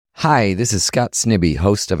Hi, this is Scott Snibbe,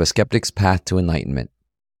 host of A Skeptic's Path to Enlightenment.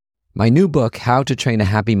 My new book, How to Train a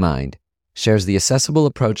Happy Mind, shares the accessible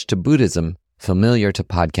approach to Buddhism familiar to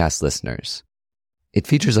podcast listeners. It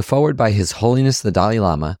features a foreword by His Holiness the Dalai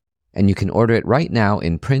Lama, and you can order it right now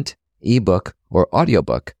in print, ebook, or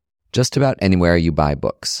audiobook, just about anywhere you buy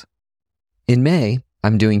books. In May,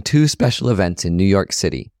 I'm doing 2 special events in New York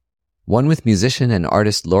City, one with musician and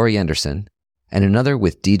artist Laurie Anderson, and another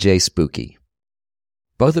with DJ Spooky.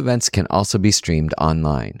 Both events can also be streamed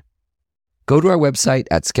online. Go to our website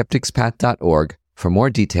at skepticspath.org for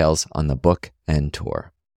more details on the book and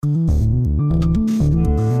tour.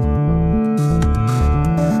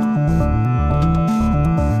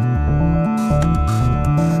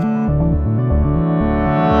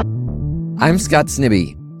 I'm Scott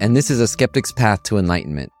Snibbe, and this is A Skeptic's Path to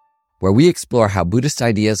Enlightenment, where we explore how Buddhist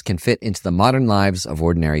ideas can fit into the modern lives of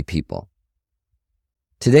ordinary people.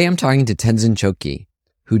 Today I'm talking to Tenzin Chogkyi,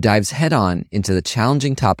 who dives head-on into the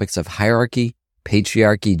challenging topics of hierarchy,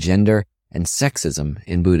 patriarchy, gender, and sexism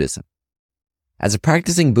in Buddhism. As a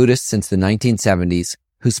practicing Buddhist since the 1970s,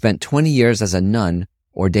 who spent 20 years as a nun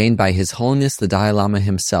ordained by His Holiness the Dalai Lama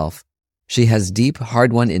himself, she has deep,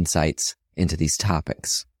 hard-won insights into these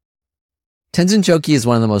topics. Tenzin Chogkyi is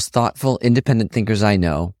one of the most thoughtful, independent thinkers I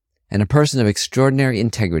know, and a person of extraordinary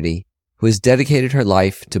integrity who has dedicated her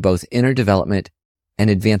life to both inner development and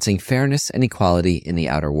advancing fairness and equality in the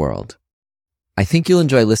outer world. I think you'll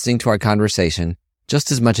enjoy listening to our conversation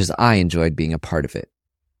just as much as I enjoyed being a part of it.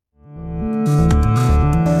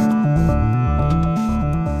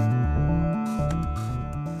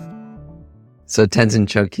 So Tenzin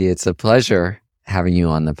Chogkyi, it's a pleasure having you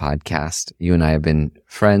on the podcast. You and I have been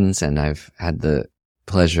friends, and I've had the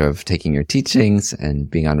pleasure of taking your teachings and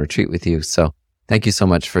being on retreat with you. So thank you so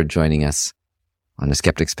much for joining us on A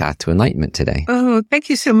Skeptic's Path to Enlightenment today. Oh, thank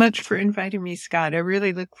you so much for inviting me, Scott. I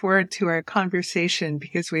really look forward to our conversation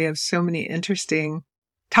because we have so many interesting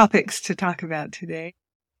topics to talk about today.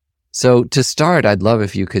 So to start, I'd love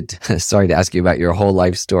if you could, sorry to ask you about your whole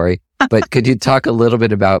life story, but could you talk a little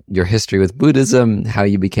bit about your history with Buddhism, how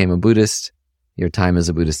you became a Buddhist, your time as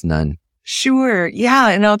a Buddhist nun? Sure. Yeah.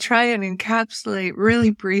 And I'll try and encapsulate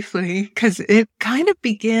really briefly because it kind of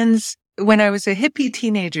begins when I was a hippie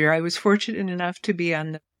teenager. I was fortunate enough to be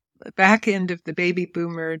on the back end of the baby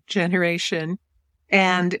boomer generation.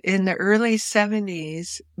 And in the early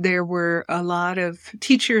 70s, there were a lot of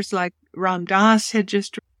teachers like Ram Dass had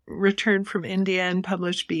just returned from India and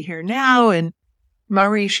published Be Here Now. And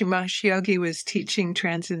Maharishi Mahesh Yogi was teaching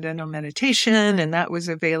transcendental meditation, and that was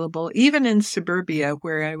available even in suburbia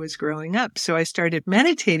where I was growing up. So I started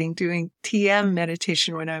meditating, doing TM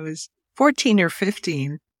meditation when I was 14 or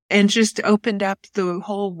 15. And just opened up the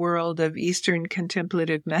whole world of Eastern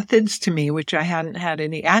contemplative methods to me, which I hadn't had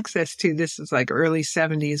any access to. This is like early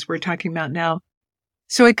 70s we're talking about now.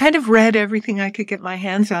 So I kind of read everything I could get my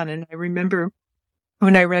hands on. And I remember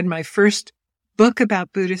when I read my first book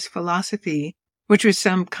about Buddhist philosophy, which was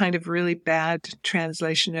some kind of really bad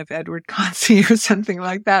translation of Edward Concy or something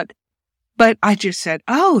like that. But I just said,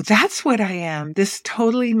 oh, that's what I am. This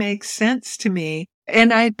totally makes sense to me.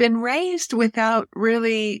 And I'd been raised without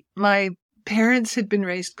really, my parents had been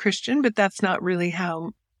raised Christian, but that's not really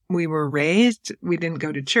how we were raised. We didn't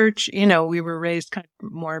go to church. You know, we were raised kind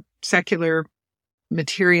of more secular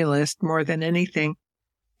materialist more than anything.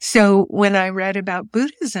 So when I read about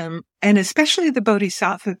Buddhism, and especially the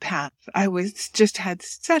Bodhisattva path, I had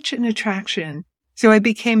such an attraction. So I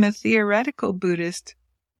became a theoretical Buddhist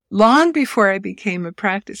long before I became a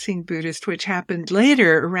practicing Buddhist, which happened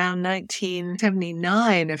later. Around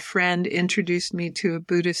 1979, a friend introduced me to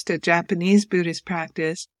a Japanese Buddhist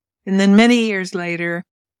practice. And then many years later,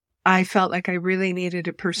 I felt like I really needed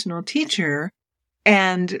a personal teacher.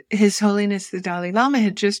 And His Holiness the Dalai Lama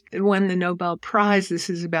had just won the Nobel Prize. This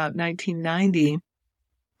is about 1990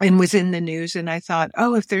 and was in the news. And I thought,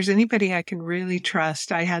 oh, if there's anybody I can really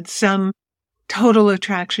trust, I had some total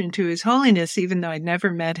attraction to His Holiness, even though I'd never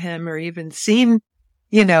met him or even seen,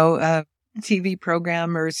 a TV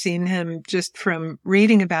program or seen him just from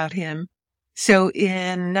reading about him. So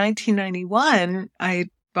in 1991, I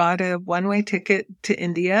bought a one-way ticket to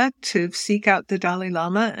India to seek out the Dalai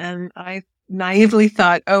Lama. And I naively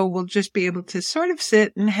thought, oh, we'll just be able to sort of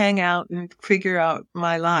sit and hang out and figure out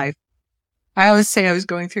my life. I always say I was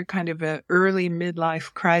going through kind of an early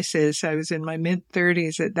midlife crisis. I was in my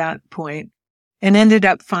mid-30s at that point. And ended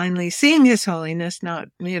up finally seeing His Holiness, not,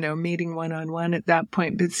 meeting one-on-one at that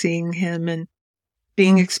point, but seeing him and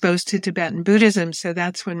being exposed to Tibetan Buddhism. So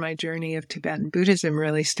that's when my journey of Tibetan Buddhism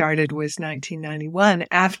really started, was 1991,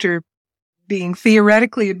 after being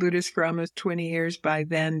theoretically a Buddhist for almost 20 years by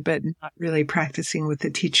then, but not really practicing with a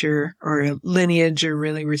teacher or a lineage or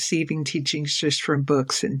really receiving teachings just from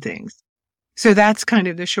books and things. So that's kind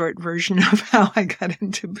of the short version of how I got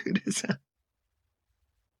into Buddhism.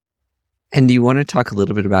 And do you want to talk a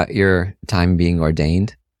little bit about your time being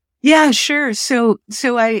ordained? Yeah, sure. So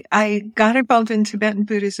I got involved in Tibetan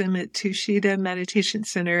Buddhism at Tushita Meditation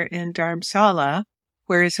Center in Dharamsala,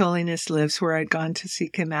 where His Holiness lives, where I'd gone to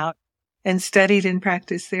seek him out, and studied and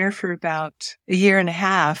practiced there for about a year and a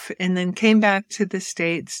half, and then came back to the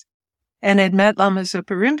States and had met Lama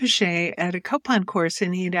Zopa Rinpoche at a Kopan course,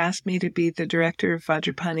 and he'd asked me to be the director of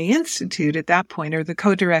Vajrapani Institute at that point, or the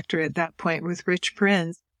co-director at that point with Rich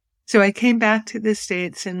Prinz. So I came back to the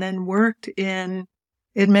States and then worked in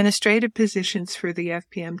administrative positions for the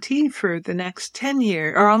FPMT for the next 10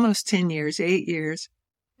 years, or almost 10 years, 8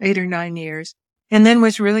 or 9 years. And then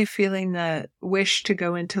was really feeling the wish to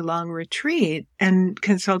go into long retreat and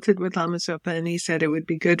consulted with Lama Zopa, and he said it would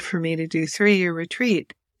be good for me to do 3-year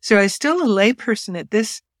retreat. So I was still a layperson at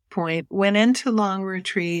this point, went into long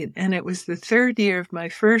retreat, and it was the 3rd year of my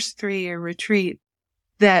first 3-year retreat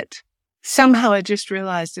that somehow I just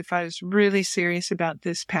realized if I was really serious about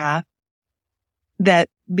this path, that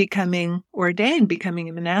becoming ordained, becoming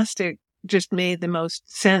a monastic, just made the most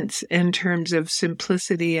sense in terms of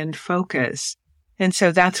simplicity and focus. And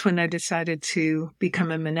so that's when I decided to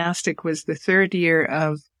become a monastic, was the 3rd year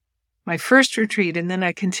of my first retreat. And then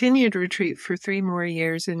I continued retreat for 3 more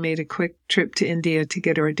years and made a quick trip to India to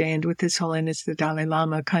get ordained with His Holiness the Dalai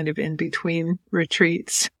Lama, kind of in between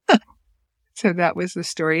retreats. So that was the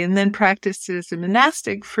story. And then practiced as a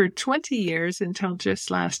monastic for 20 years until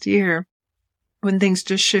just last year, when things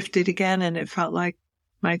just shifted again and it felt like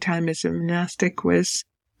my time as a monastic was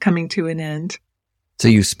coming to an end. So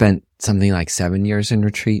you spent something like 7 years in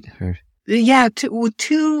retreat? Or? Yeah,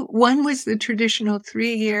 one was the traditional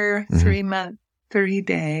 3-year, 3-month,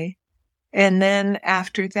 30-day. And then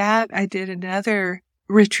after that, I did another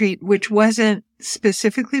retreat, which wasn't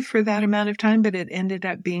specifically for that amount of time, but it ended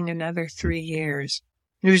up being another 3 years.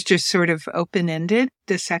 It was just sort of open-ended.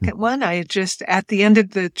 The second one, I had just, at the end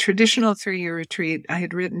of the traditional 3-year retreat, I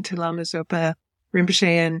had written to Lama Zopa Rinpoche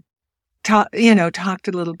and talked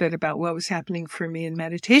a little bit about what was happening for me in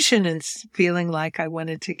meditation and feeling like I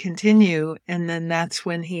wanted to continue. And then that's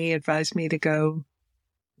when he advised me to go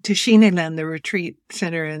to Shinelan, the retreat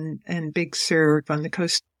center in Big Sur, on the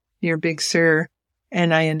coast near Big Sur.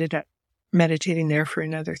 And I ended up meditating there for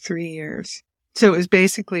another 3 years. So it was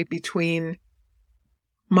basically between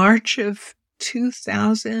March of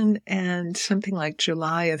 2000 and something like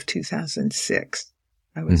July of 2006.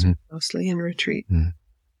 I was mostly in retreat. Mm-hmm.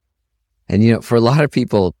 And, for a lot of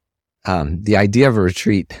people, the idea of a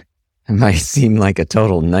retreat might seem like a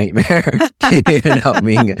total nightmare,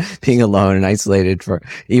 being alone and isolated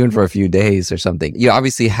even for a few days or something. You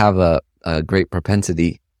obviously have a great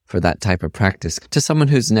propensity for that type of practice. To someone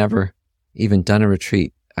who's never even done a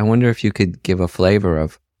retreat, I wonder if you could give a flavor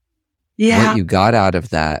of what you got out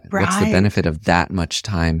of that. Right. What's the benefit of that much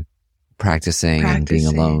time practicing and being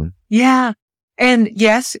alone? Yeah. And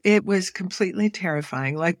yes, it was completely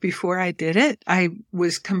terrifying. Like before I did it, I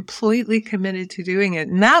was completely committed to doing it.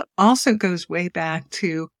 And that also goes way back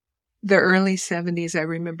to the early 70s. I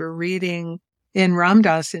remember reading in Ram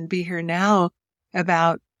Dass and Be Here Now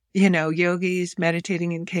about, yogis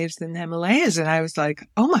meditating in caves in the Himalayas. And I was like,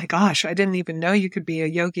 oh my gosh, I didn't even know you could be a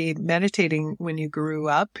yogi meditating when you grew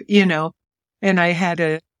up, and I had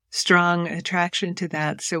a strong attraction to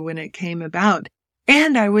that. So when it came about,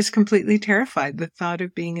 and I was completely terrified, the thought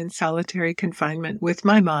of being in solitary confinement with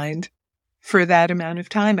my mind for that amount of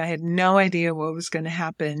time. I had no idea what was going to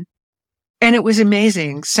happen. And it was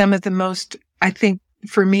amazing. Some of the most, I think,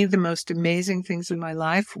 for me, the most amazing things in my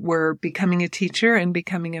life were becoming a teacher and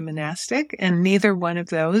becoming a monastic. And neither one of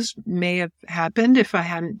those may have happened if I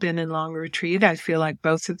hadn't been in long retreat. I feel like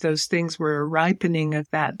both of those things were a ripening of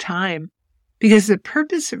that time, because the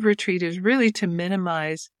purpose of retreat is really to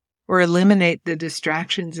minimize or eliminate the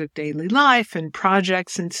distractions of daily life and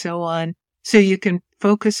projects and so on, so you can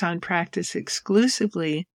focus on practice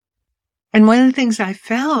exclusively. And one of the things I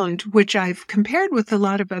found, which I've compared with a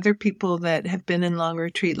lot of other people that have been in long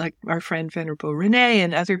retreat, like our friend Venerable Renee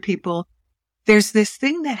and other people, there's this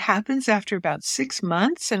thing that happens after about 6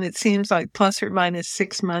 months, and it seems like plus or minus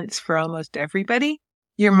 6 months for almost everybody.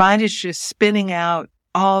 Your mind is just spinning out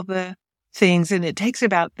all the things, and it takes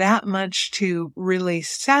about that much to really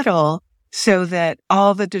settle so that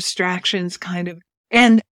all the distractions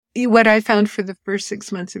and what I found for the first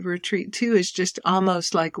 6 months of retreat too is just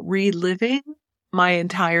almost like reliving my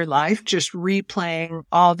entire life, just replaying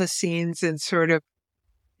all the scenes and sort of,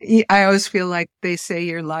 I always feel like they say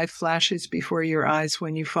your life flashes before your eyes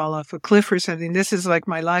when you fall off a cliff or something. This is like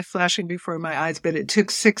my life flashing before my eyes, but it took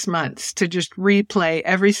 6 months to just replay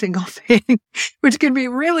every single thing, which can be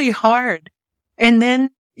really hard. And then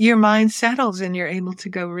your mind settles and you're able to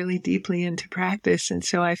go really deeply into practice. And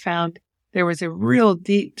so I found there was a real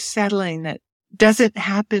deep settling that doesn't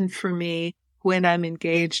happen for me when I'm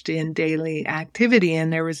engaged in daily activity.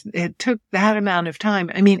 And it took that amount of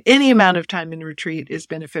time. I mean, any amount of time in retreat is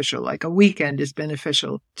beneficial. Like a weekend is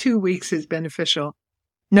beneficial. 2 weeks is beneficial.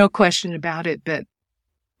 No question about it. But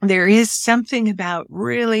there is something about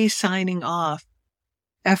really signing off.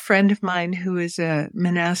 A friend of mine who is a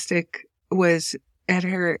monastic was at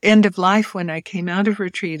her end of life when I came out of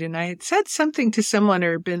retreat, and I had said something to someone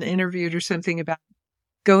or been interviewed or something about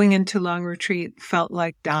going into long retreat felt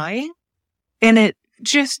like dying. And it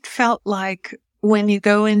just felt like when you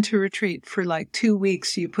go into retreat for like 2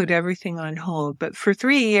 weeks, you put everything on hold. But for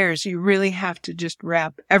 3 years, you really have to just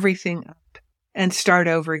wrap everything up and start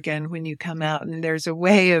over again when you come out. And there's a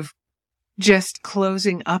way of just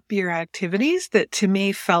closing up your activities that to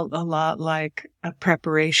me felt a lot like a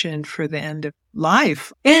preparation for the end of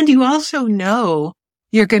life. And you also know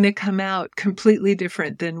you're going to come out completely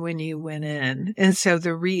different than when you went in. And so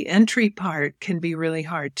the re-entry part can be really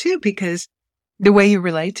hard too, because the way you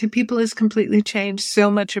relate to people has completely changed. So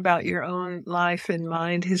much about your own life and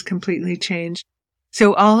mind has completely changed.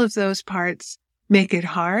 So all of those parts make it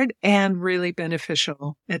hard and really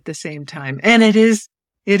beneficial at the same time. And it is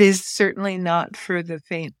certainly not for the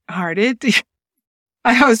faint-hearted.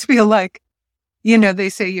 I always feel like, they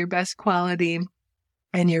say your best quality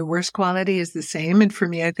and your worst quality is the same. And for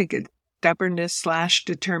me, I think it's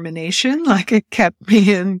stubbornness/determination. Like it kept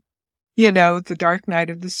me in, the dark night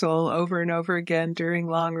of the soul over and over again during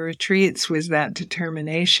long retreats was that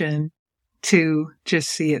determination to just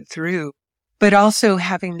see it through. But also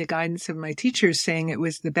having the guidance of my teachers saying it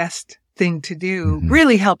was the best thing to do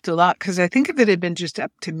really helped a lot. Because I think if it had been just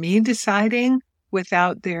up to me deciding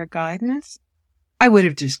without their guidance, I would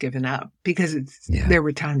have just given up because there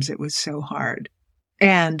were times it was so hard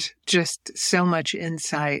and just so much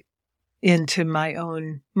insight into my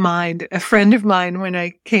own mind. A friend of mine, when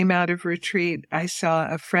I came out of retreat, I saw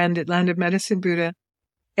a friend at Land of Medicine Buddha.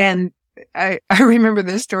 And I remember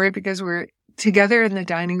this story because we're together in the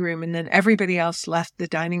dining room and then everybody else left the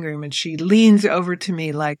dining room and she leans over to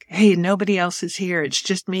me like, hey, nobody else is here. It's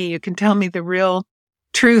just me. You can tell me the real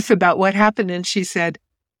truth about what happened. And she said,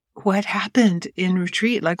 what happened in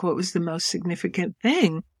retreat? Like, what was the most significant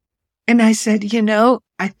thing? And I said,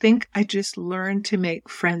 I think I just learned to make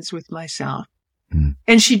friends with myself.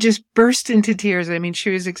 And she just burst into tears. I mean, she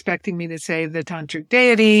was expecting me to say the tantric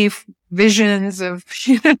deity, visions of,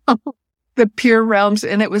 the pure realms.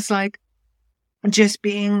 And it was like just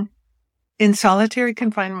being in solitary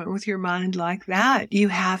confinement with your mind like that. You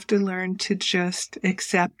have to learn to just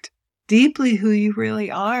accept deeply who you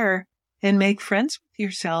really are and make friends with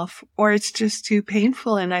yourself, or it's just too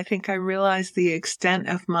painful. And I think I realized the extent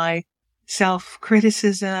of my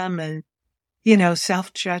self-criticism and,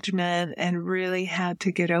 self-judgment and really had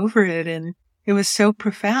to get over it. And it was so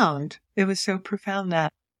profound. It was so profound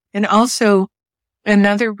that. And also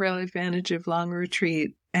another real advantage of long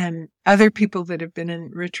retreat, and other people that have been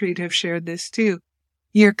in retreat have shared this too.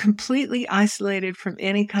 You're completely isolated from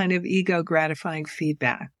any kind of ego gratifying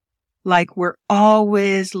feedback. Like we're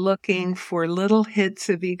always looking for little hits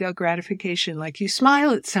of ego gratification. Like you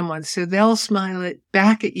smile at someone, so they'll smile it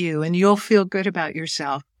back at you and you'll feel good about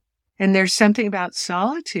yourself. And there's something about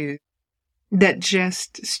solitude that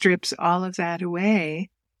just strips all of that away,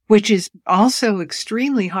 which is also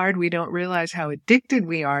extremely hard. We don't realize how addicted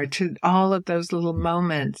we are to all of those little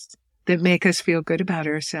moments that make us feel good about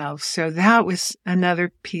ourselves. So that was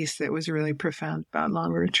another piece that was really profound about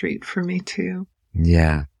long retreat for me too.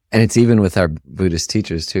 Yeah. And it's even with our Buddhist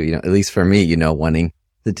teachers too, at least for me, wanting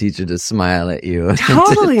the teacher to smile at you.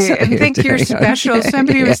 Totally. And think you're special.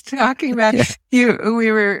 Somebody was talking about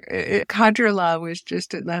Kadrala was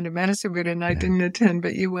just at Land of Medicine Buddha and I didn't attend,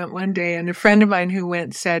 but you went one day and a friend of mine who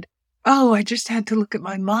went said, oh, I just had to look at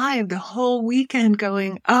my mind the whole weekend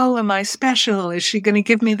going, oh, am I special? Is she going to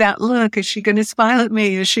give me that look? Is she going to smile at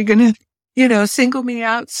me? Is she going to, single me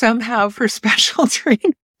out somehow for special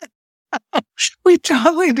treatment? We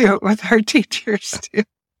totally do it with our teachers too.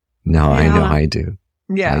 No, I know I do.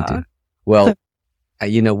 Yeah. I do. Well,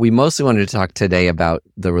 we mostly wanted to talk today about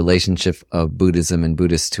the relationship of Buddhism and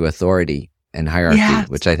Buddhists to authority and hierarchy,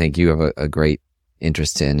 which I think you have a great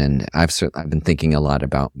interest in. And I've been thinking a lot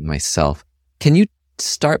about myself. Can you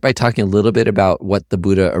start by talking a little bit about what the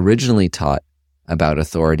Buddha originally taught about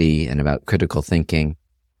authority and about critical thinking?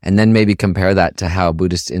 and then maybe compare that to how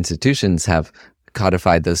Buddhist institutions have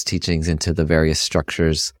codified those teachings into the various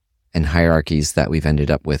structures and hierarchies that we've ended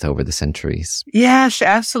up with over the centuries. Yes,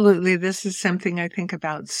 absolutely. This is something I think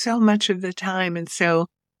about so much of the time. And so,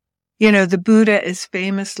 the Buddha is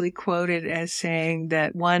famously quoted as saying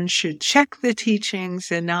that one should check the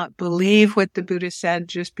teachings and not believe what the Buddha said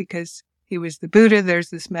just because he was the Buddha. There's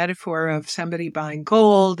this metaphor of somebody buying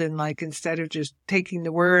gold and instead of just taking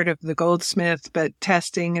the word of the goldsmith, but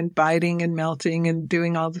testing and biting and melting and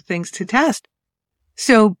doing all the things to test.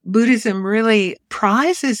 So Buddhism really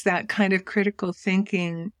prizes that kind of critical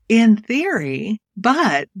thinking in theory,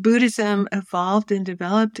 but Buddhism evolved and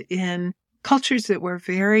developed in cultures that were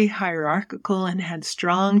very hierarchical and had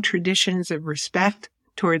strong traditions of respect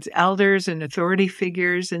towards elders and authority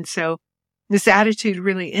figures. And so this attitude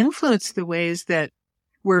really influenced the ways that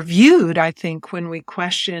we're viewed, I think, when we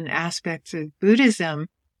question aspects of Buddhism.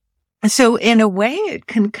 So in a way, it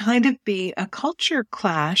can kind of be a culture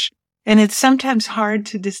clash, and it's sometimes hard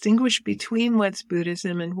to distinguish between what's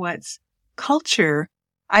Buddhism and what's culture.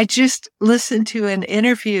 I just listened to an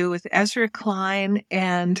interview with Ezra Klein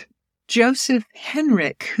and Joseph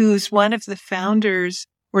Henrich, who's one of the founders,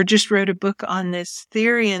 or just wrote a book on this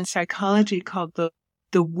theory in psychology called the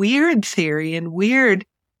weird theory. And weird,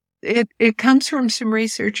 it comes from some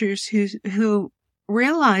researchers who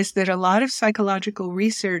realize that a lot of psychological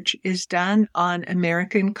research is done on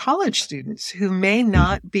American college students who may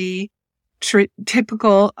not be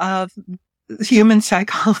typical of human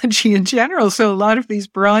psychology in general. So a lot of these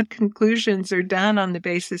broad conclusions are done on the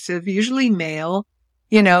basis of usually male,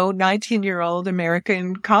 19-year-old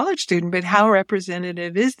American college student, but how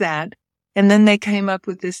representative is that? And then they came up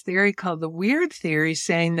with this theory called the weird theory,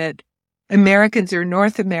 saying that Americans or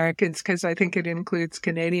North Americans, because I think it includes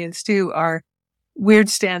Canadians too, weird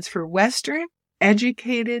stands for Western,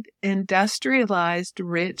 educated, industrialized,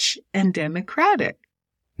 rich, and democratic.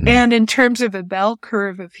 And in terms of a bell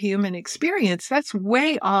curve of human experience, that's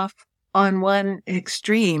way off on one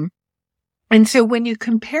extreme. And so when you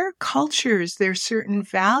compare cultures, there's certain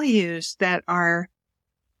values that are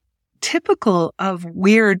typical of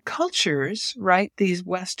weird cultures, right? These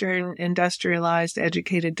Western, industrialized,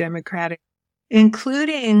 educated, democratic,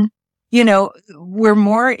 including, we're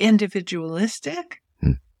more individualistic.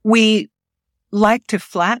 We like to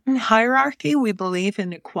flatten hierarchy. We believe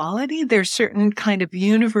in equality. There's certain kind of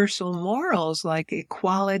universal morals like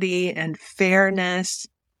equality and fairness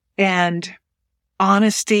and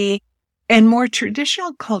honesty. And more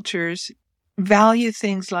traditional cultures value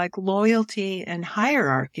things like loyalty and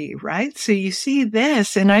hierarchy, right? So you see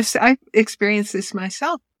this, and I've experienced this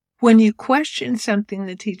myself. When you question something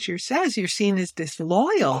the teacher says, you're seen as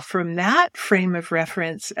disloyal from that frame of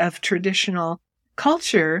reference of traditional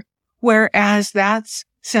culture, whereas that's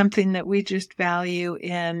something that we just value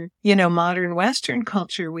in, modern Western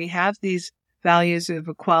culture. We have these values of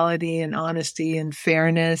equality and honesty and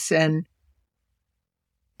fairness and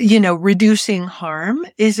reducing harm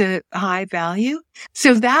is a high value.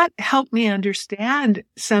 So that helped me understand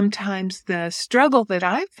sometimes the struggle that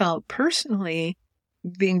I felt personally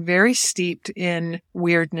being very steeped in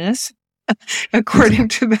weirdness, according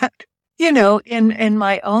to that, in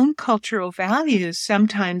my own cultural values,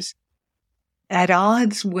 sometimes at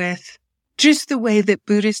odds with just the way that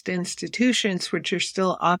Buddhist institutions, which are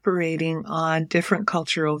still operating on different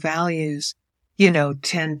cultural values,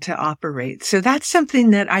 tend to operate. So that's something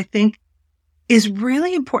that I think is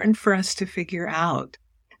really important for us to figure out.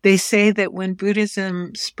 They say that when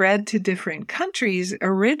Buddhism spread to different countries,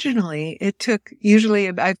 originally it took usually,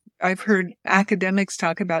 I've heard academics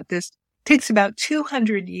talk about this, takes about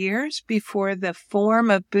 200 years before the form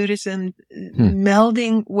of Buddhism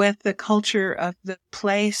melding with the culture of the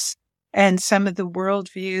place and some of the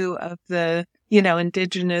worldview of the,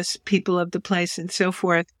 indigenous people of the place and so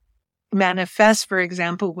forth manifests. For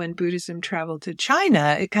example, when Buddhism traveled to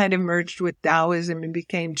China, it kind of merged with Taoism and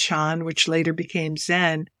became Chan, which later became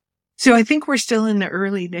Zen. So I think we're still in the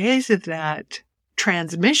early days of that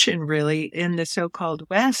transmission, really, in the so-called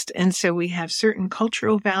West. And so we have certain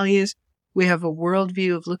cultural values. We have a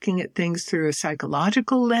worldview of looking at things through a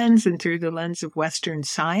psychological lens and through the lens of Western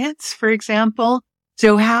science, for example.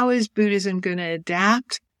 So how is Buddhism going to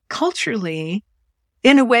adapt culturally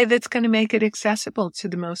in a way that's going to make it accessible to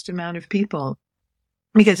the most amount of people?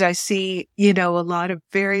 Because I see, a lot of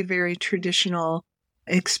very, very traditional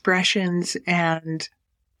expressions and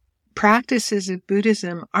practices of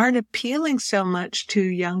Buddhism aren't appealing so much to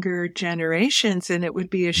younger generations. And it would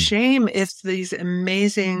be a shame if these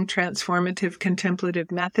amazing transformative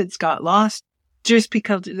contemplative methods got lost just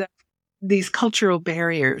because of these cultural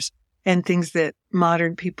barriers. and things that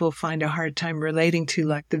modern people find a hard time relating to,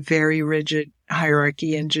 like the very rigid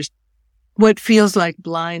hierarchy and just what feels like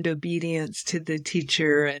blind obedience to the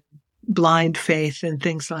teacher and blind faith and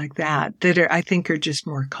things like that, I think are just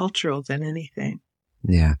more cultural than anything.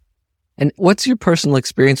 Yeah. And what's your personal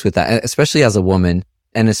experience with that, especially as a woman,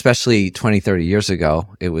 and especially 20, 30 years ago,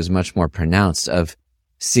 it was much more pronounced, of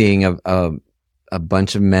seeing a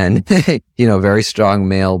bunch of men, very strong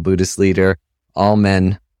male Buddhist leader, all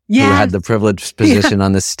men who had the privileged position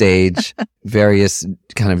on the stage, various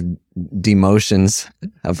kind of demotions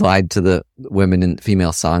applied to the women in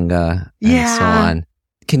female Sangha and so on.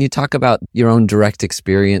 Can you talk about your own direct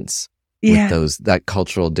experience with that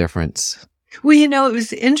cultural difference? Well, it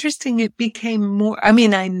was interesting. It became more,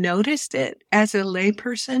 I noticed it as a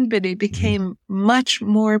layperson, but it became much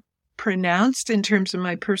more pronounced in terms of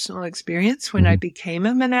my personal experience when I became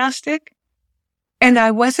a monastic. And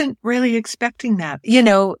I wasn't really expecting that.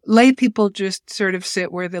 Lay people just sort of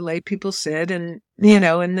sit where the lay people sit, and,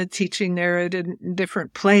 in the teaching, they're at a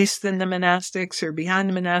different place than the monastics or behind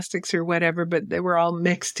the monastics or whatever, but they were all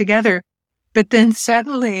mixed together. But then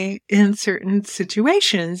suddenly in certain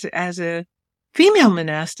situations as a female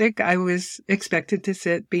monastic, I was expected to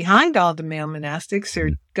sit behind all the male monastics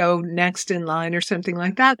or go next in line or something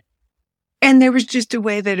like that. And there was just a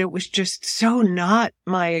way that it was just so not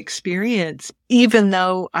my experience, even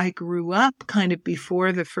though I grew up kind of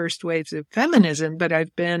before the first waves of feminism, but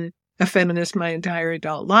I've been a feminist my entire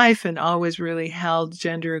adult life and always really held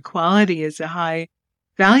gender equality as a high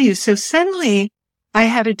value. So suddenly I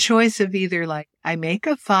had a choice of either like I make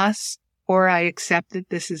a fuss or I accept that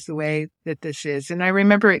this is the way that this is. And I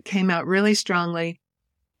remember it came out really strongly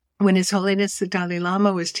when His Holiness the Dalai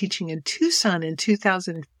Lama was teaching in Tucson in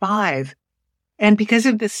 2005. And because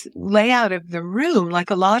of this layout of the room, like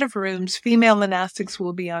a lot of rooms, female monastics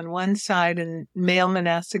will be on one side and male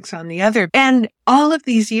monastics on the other. And all of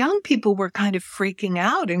these young people were kind of freaking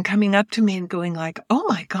out and coming up to me and going like, oh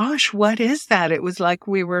my gosh, what is that? It was like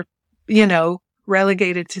we were,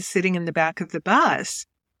 relegated to sitting in the back of the bus.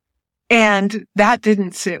 And that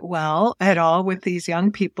didn't sit well at all with these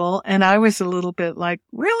young people. And I was a little bit like,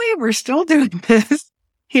 really? We're still doing this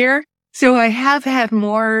here? So I have had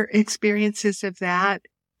more experiences of that.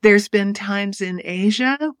 There's been times in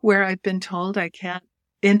Asia where I've been told I can't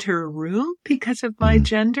enter a room because of my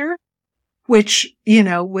gender, which,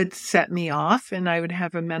 would set me off and I would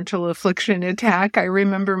have a mental affliction attack. I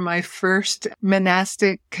remember my first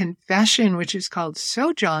monastic confession, which is called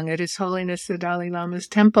Sojong at His Holiness the Dalai Lama's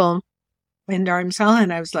temple in Dharamsala,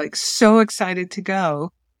 and I was like so excited to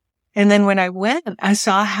go. And then when I went, I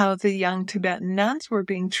saw how the young Tibetan nuns were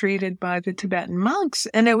being treated by the Tibetan monks,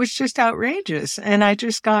 and it was just outrageous. And I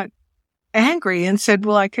just got angry and said,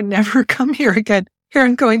 well, I can never come here again. Here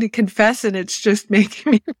I'm going to confess, and it's just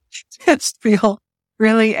making me just feel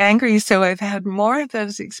really angry. So I've had more of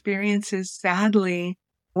those experiences, sadly,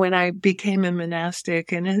 when I became a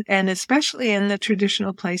monastic, and especially in the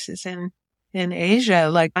traditional places in Asia.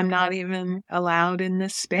 Like, I'm not even allowed in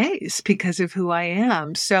this space because of who I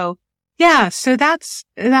am. So yeah, so that's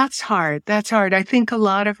hard. That's hard. I think a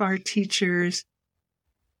lot of our teachers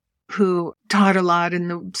who taught a lot in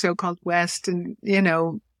the so-called West and,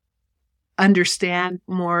 understand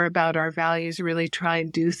more about our values, really try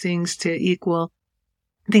and do things to equal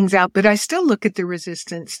things out. But I still look at the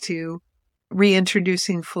resistance to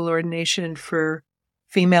reintroducing full ordination for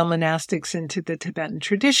female monastics into the Tibetan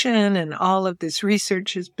tradition. And all of this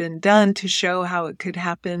research has been done to show how it could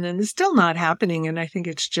happen, and it's still not happening. And I think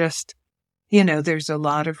it's just, there's a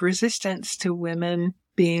lot of resistance to women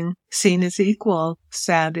being seen as equal,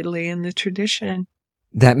 sadly, in the tradition.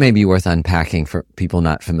 That may be worth unpacking for people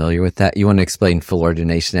not familiar with that. You want to explain full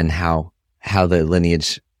ordination and how the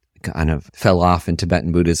lineage kind of fell off in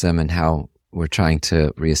Tibetan Buddhism and how we're trying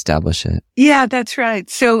to reestablish it. Yeah, that's right.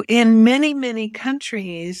 So in many, many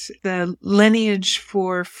countries, the lineage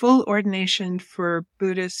for full ordination for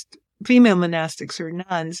Buddhist female monastics or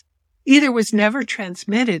nuns either was never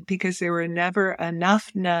transmitted because there were never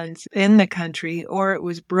enough nuns in the country, or it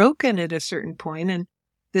was broken at a certain point. And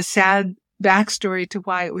the sad backstory to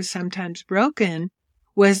why it was sometimes broken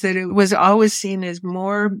was that it was always seen as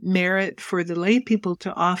more merit for the lay people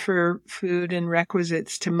to offer food and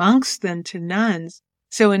requisites to monks than to nuns.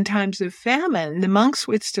 So in times of famine, the monks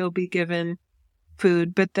would still be given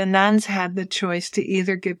food, but the nuns had the choice to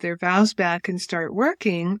either give their vows back and start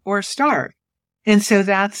working or starve. And so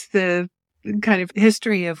that's the kind of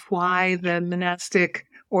history of why the monastic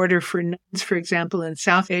order for nuns, for example, in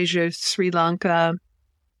South Asia, Sri Lanka,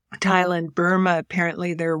 Thailand, Burma,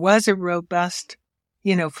 apparently there was a robust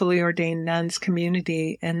fully ordained nuns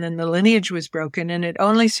community. And then the lineage was broken, and it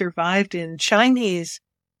only survived in Chinese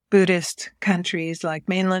Buddhist countries like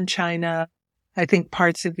mainland China, I think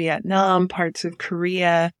parts of Vietnam, parts of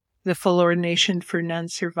Korea. The full ordination for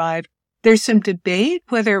nuns survived. There's some debate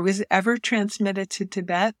whether it was ever transmitted to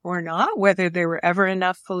Tibet or not, whether there were ever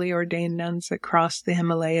enough fully ordained nuns that crossed the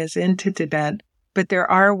Himalayas into Tibet. But there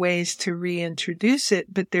are ways to reintroduce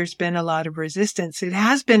it, but there's been a lot of resistance. It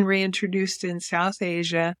has been reintroduced in South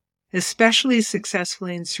Asia, especially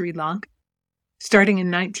successfully in Sri Lanka. Starting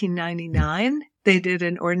in 1999, they did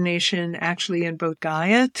an ordination actually in Bodh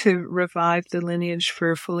Gaya to revive the lineage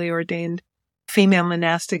for fully ordained female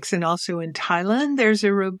monastics. And also in Thailand, there's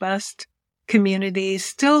a robust community,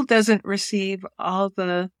 still doesn't receive all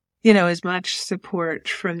the, as much support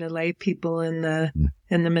from the lay people in the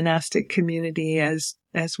monastic community as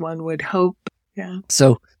one would hope. Yeah.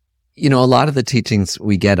 So, a lot of the teachings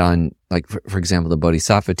we get on, like, for example, the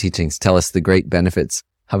Bodhisattva teachings tell us the great benefits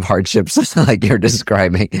of hardships like you're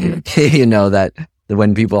describing, that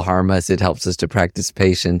when people harm us, it helps us to practice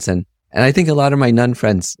patience. And I think a lot of my nun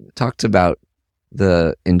friends talked about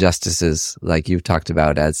the injustices like you've talked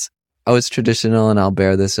about as, it's traditional and I'll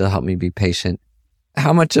bear this, it'll help me be patient.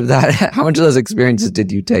 How much of those experiences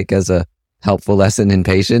did you take as a helpful lesson in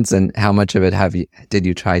patience, and how much of it did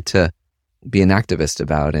you try to be an activist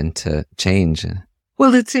about and to change?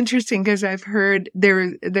 Well, it's interesting because I've heard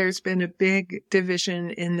there's been a big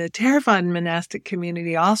division in the Theravadan monastic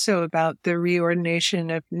community also about the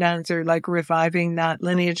reordination of nuns, or like reviving that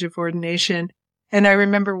lineage of ordination. And I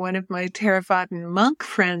remember one of my Theravadan monk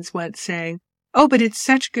friends once saying, but it's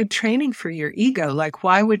such good training for your ego. Like,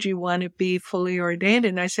 why would you want to be fully ordained?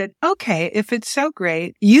 And I said, okay, if it's so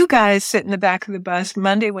great, you guys sit in the back of the bus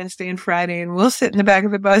Monday, Wednesday, and Friday, and we'll sit in the back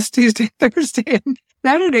of the bus Tuesday, Thursday, and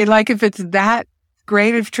Saturday. Like, if it's that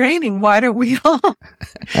great of training, why don't we all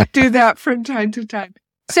do that from time to time?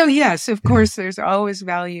 So yes, of course, there's always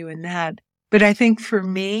value in that. But I think for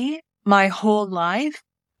me, my whole life,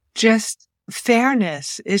 just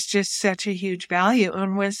fairness is just such a huge value.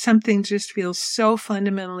 And when something just feels so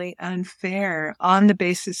fundamentally unfair on the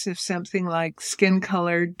basis of something like skin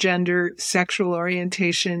color, gender, sexual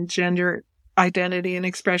orientation, gender identity and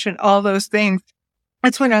expression, all those things,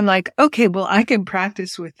 that's when I'm like, okay, well, I can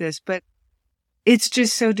practice with this, but it's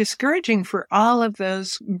just so discouraging for all of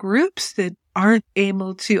those groups that aren't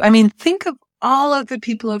able to. I mean, think of all of the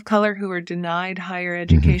people of color who are denied higher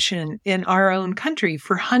education in our own country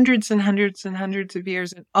for hundreds and hundreds and hundreds of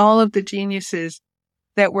years, and all of the geniuses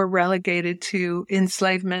that were relegated to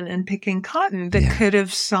enslavement and picking cotton that could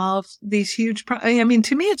have solved these huge problems. I mean,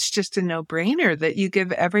 to me, it's just a no-brainer that you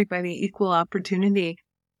give everybody equal opportunity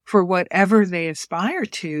for whatever they aspire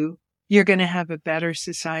to. You're going to have a better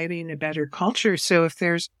society and a better culture. So if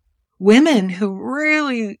there's women who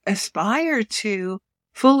really aspire to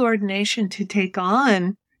full ordination, to take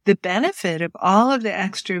on the benefit of all of the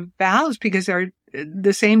extra vows, because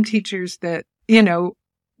the same teachers that,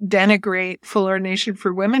 denigrate full ordination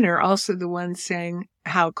for women are also the ones saying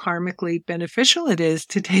how karmically beneficial it is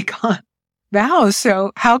to take on vows.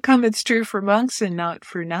 So how come it's true for monks and not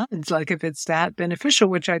for nuns? Like, if it's that beneficial,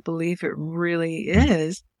 which I believe it really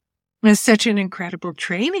is, it's such an incredible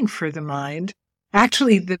training for the mind.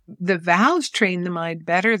 Actually, the vows train the mind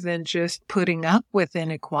better than just putting up with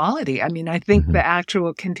inequality. I mean, I think the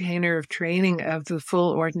actual container of training of the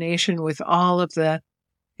full ordination with all of the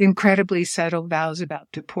incredibly subtle vows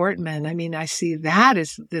about deportment, I mean, I see that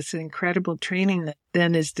as this incredible training that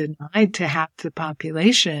then is denied to half the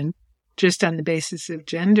population just on the basis of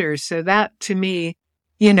gender. So that, to me,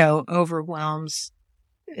 overwhelms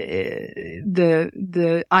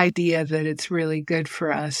the idea that it's really good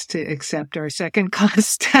for us to accept our second class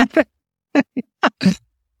status.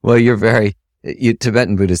 Well,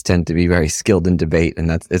 Tibetan Buddhists tend to be very skilled in debate, and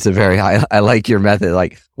I like your method.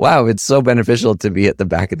 Like, wow, it's so beneficial to be at the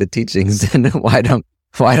back of the teachings, and why don't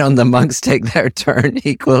the monks take their turn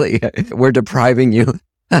equally? We're depriving you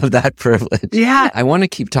of that privilege. Yeah. I want to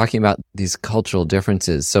keep talking about these cultural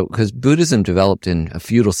differences. So, because Buddhism developed in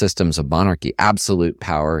feudal systems of monarchy, absolute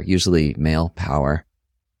power, usually male power.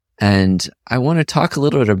 And I want to talk a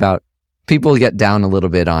little bit about, people get down a little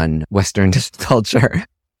bit on Western culture,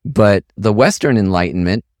 but the Western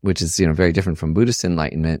Enlightenment, which is, very different from Buddhist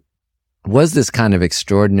Enlightenment, was this kind of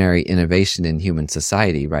extraordinary innovation in human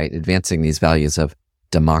society, right? Advancing these values of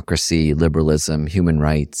democracy, liberalism, human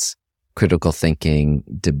rights, critical thinking,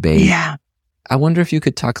 debate. Yeah. I wonder if you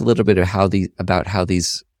could talk a little bit about how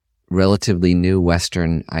these relatively new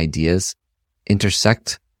Western ideas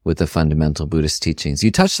intersect with the fundamental Buddhist teachings.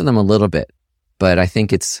 You touched on them a little bit, but I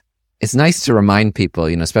think it's nice to remind people,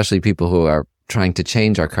 especially people who are trying to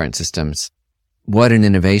change our current systems. What an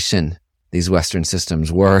innovation these Western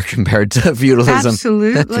systems were compared to feudalism.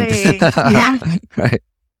 Absolutely. Yeah. Right.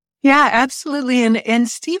 Yeah, absolutely. And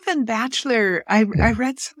Stephen Batchelor, I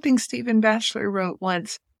read something Stephen Batchelor wrote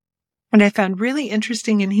once and I found really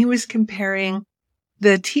interesting. And he was comparing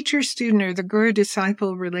the teacher-student or the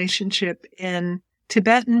guru-disciple relationship in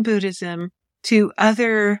Tibetan Buddhism to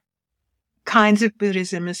other kinds of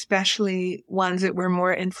Buddhism, especially ones that were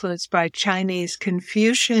more influenced by Chinese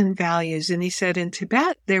Confucian values. And he said in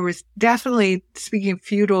Tibet, there was definitely, speaking of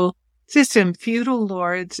feudal system, feudal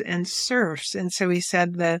lords and serfs. And so he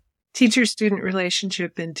said the teacher-student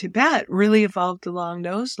relationship in Tibet really evolved along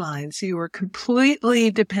those lines. You were completely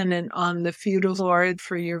dependent on the feudal lord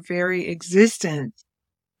for your very existence.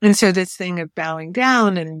 And so this thing of bowing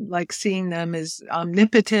down and like seeing them as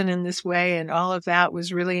omnipotent in this way and all of that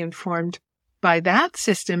was really informed by that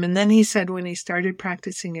system. And then he said when he started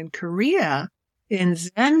practicing in Korea, in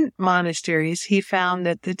Zen monasteries, he found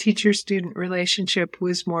that the teacher-student relationship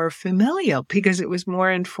was more familial because it was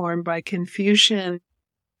more informed by Confucian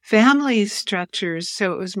family structures.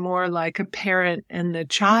 So it was more like a parent and the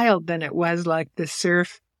child than it was like the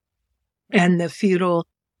serf and the feudal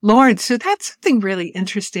lord. So that's something really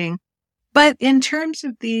interesting. But in terms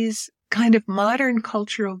of these kind of modern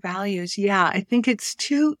cultural values, yeah, I think it's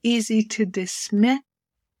too easy to dismiss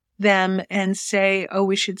them and say, oh,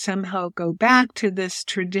 we should somehow go back to this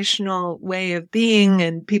traditional way of being,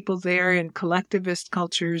 and people there in collectivist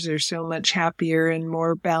cultures are so much happier and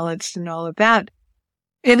more balanced and all of that.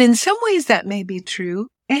 And in some ways that may be true.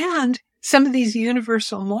 And some of these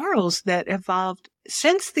universal morals that evolved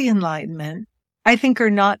since the Enlightenment, I think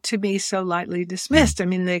are not to be so lightly dismissed. I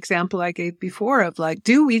mean, the example I gave before of like,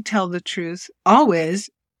 do we tell the truth always?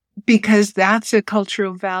 Because that's a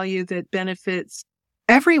cultural value that benefits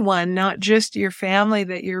everyone, not just your family,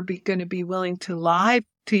 that you're going to be willing to lie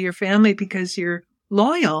to your family because you're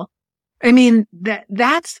loyal. I mean,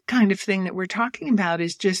 that's the kind of thing that we're talking about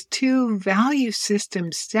is just two value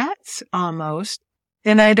system sets almost.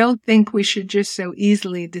 And I don't think we should just so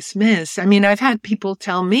easily dismiss. I mean, I've had people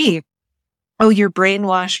tell me, oh, you're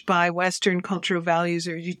brainwashed by Western cultural values,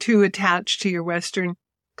 or you're too attached to your Western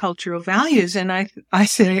cultural values. And I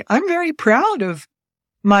say, I'm very proud of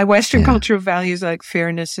my Western cultural values like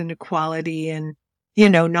fairness and equality and,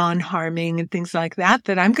 non-harming and things like that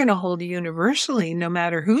I'm going to hold universally no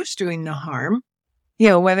matter who's doing the harm,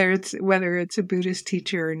 whether it's a Buddhist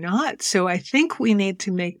teacher or not. So I think we need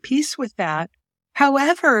to make peace with that.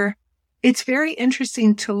 However, it's very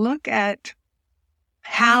interesting to look at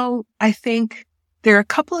how I think there are a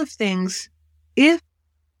couple of things. If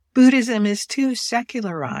Buddhism is too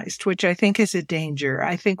secularized, which I think is a danger,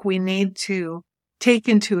 I think we need to take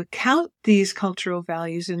into account these cultural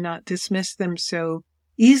values and not dismiss them so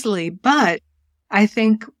easily. But I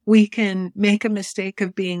think we can make a mistake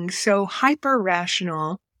of being so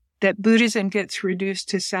hyper-rational that Buddhism gets reduced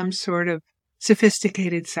to some sort of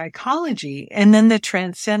sophisticated psychology. And then the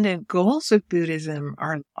transcendent goals of Buddhism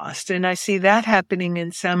are lost. And I see that happening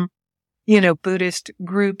in some, Buddhist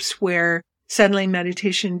groups where suddenly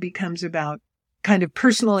meditation becomes about kind of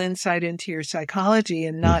personal insight into your psychology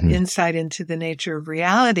and not insight into the nature of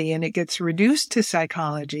reality. And it gets reduced to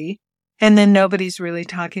psychology. And then nobody's really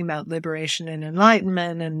talking about liberation and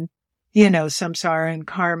enlightenment and, samsara and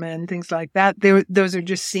karma and things like that. Those are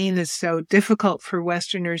just seen as so difficult for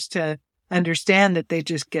Westerners to understand that they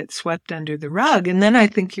just get swept under the rug. And then I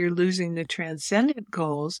think you're losing the transcendent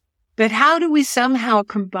goals. But how do we somehow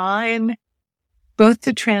combine both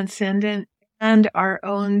the transcendent and our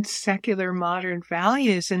own secular modern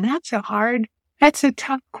values? And that's a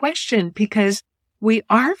tough question because we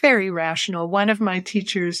are very rational. One of my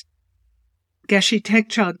teachers, Geshe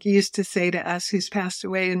Tekchok, used to say to us, who's passed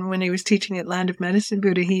away, and when he was teaching at Land of Medicine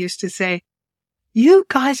Buddha, he used to say, you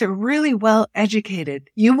guys are really well educated.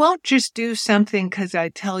 You won't just do something because I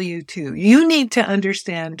tell you to. You need to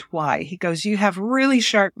understand why. He goes, you have really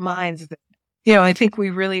sharp minds. I think we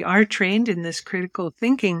really are trained in this critical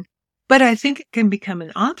thinking, but I think it can become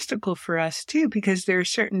an obstacle for us too, because there are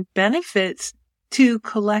certain benefits to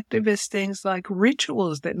collectivist things like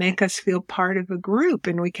rituals that make us feel part of a group.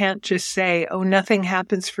 And we can't just say, oh, nothing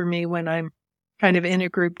happens for me when I'm kind of in a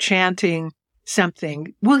group chanting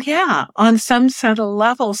something. Well, yeah, on some subtle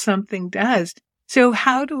level, something does. So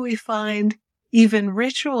how do we find even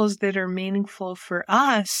rituals that are meaningful for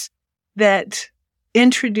us that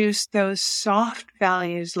introduce those soft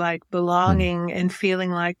values like belonging and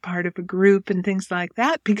feeling like part of a group and things like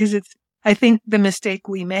that? Because I think the mistake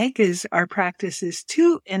we make is our practice is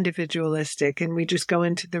too individualistic and we just go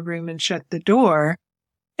into the room and shut the door.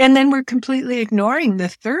 And then we're completely ignoring the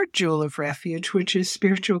third jewel of refuge, which is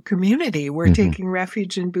spiritual community. We're taking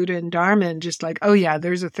refuge in Buddha and Dharma and just like, oh yeah,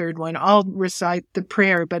 there's a third one. I'll recite the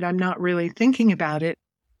prayer, but I'm not really thinking about it.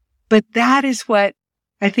 But that is what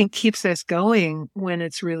I think keeps us going when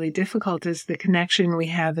it's really difficult, is the connection we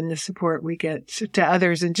have and the support we get to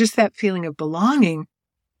others, and just that feeling of belonging,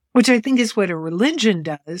 which I think is what a religion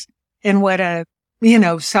does and what a,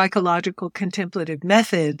 psychological contemplative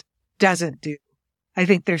method doesn't do. I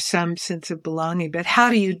think there's some sense of belonging, but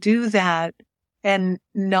how do you do that and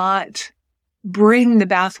not bring the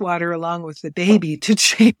bathwater along with the baby to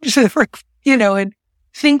change the, and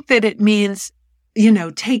think that it means,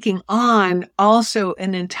 taking on also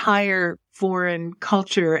an entire foreign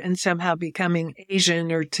culture and somehow becoming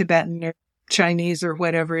Asian or Tibetan or Chinese or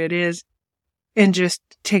whatever it is, and just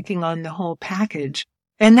taking on the whole package.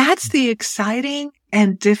 And that's the exciting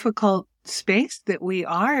and difficult space that we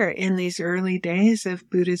are in these early days of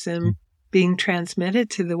Buddhism being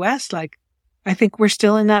transmitted to the West. Like, I think we're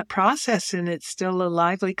still in that process, and it's still a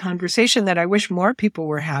lively conversation that I wish more people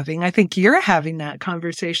were having. I think you're having that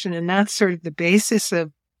conversation, and that's sort of the basis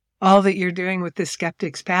of all that you're doing with the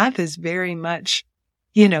Skeptic's Path, is very much,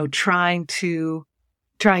 trying to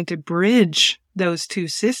bridge those two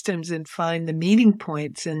systems and find the meeting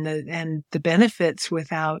points and the benefits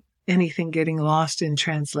without anything getting lost in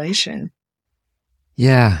translation.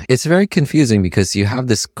 Yeah, it's very confusing because you have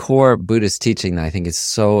this core Buddhist teaching that I think is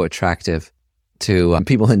so attractive to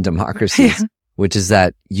people in democracies, which is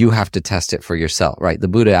that you have to test it for yourself, right? The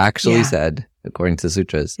Buddha actually said, according to the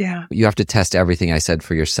sutras, you have to test everything I said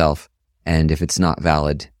for yourself. And if it's not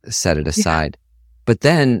valid, set it aside. But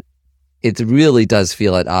then it really does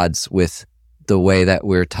feel at odds with the way that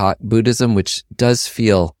we're taught Buddhism, which does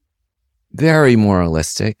feel very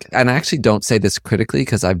moralistic. And I actually don't say this critically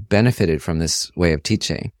because I've benefited from this way of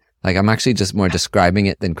teaching. Like, I'm actually just more describing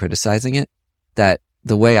it than criticizing it, that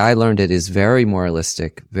the way I learned it is very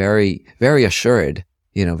moralistic, very, very assured,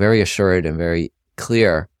 very assured and very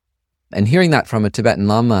clear. And hearing that from a Tibetan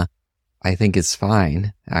Lama, I think is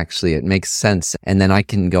fine. Actually, it makes sense. And then I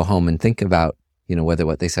can go home and think about, whether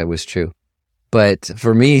what they said was true. But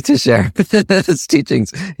for me to share those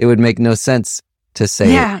teachings, it would make no sense to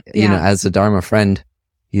say, as a Dharma friend,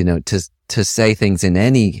 to say things in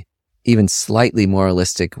any even slightly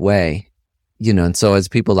moralistic way, and so as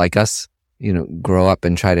people like us, grow up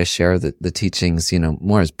and try to share the teachings,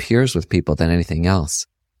 more as peers with people than anything else,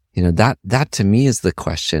 that to me is the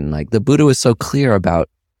question. Like, the Buddha was so clear about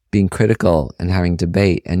being critical and having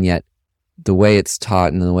debate, and yet the way it's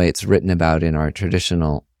taught and the way it's written about in our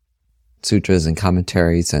traditional sutras and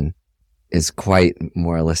commentaries and is quite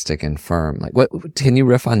moralistic and firm. Like, what can you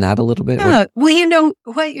riff on that a little bit? Yeah. Well,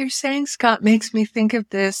 what you're saying, Scott, makes me think of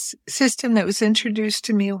this system that was introduced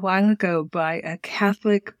to me a while ago by a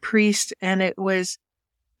Catholic priest, and it was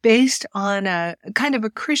based on a kind of a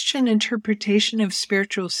Christian interpretation of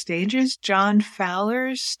spiritual stages, John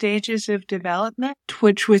Fowler's Stages of Development,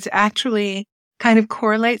 which was actually kind of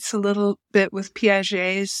correlates a little bit with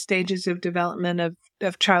Piaget's Stages of Development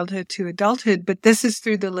of childhood to adulthood, but this is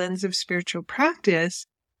through the lens of spiritual practice.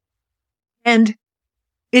 And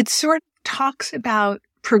it sort of talks about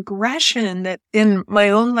progression that in my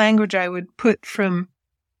own language I would put from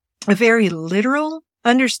a very literal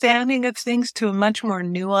understanding of things to a much more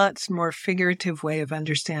nuanced, more figurative way of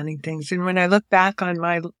understanding things. And when I look back on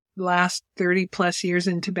my last 30 plus years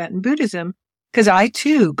in Tibetan Buddhism, because I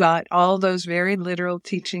too got all those very literal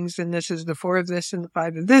teachings, and this is the 4 of this and the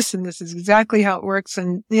 5 of this, and this is exactly how it works.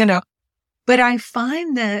 And, but I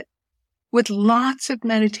find that with lots of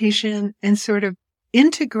meditation and sort of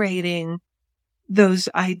integrating those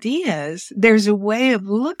ideas, there's a way of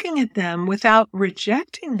looking at them without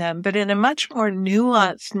rejecting them, but in a much more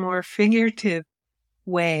nuanced, more figurative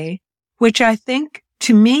way, which I think,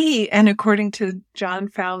 to me, and according to John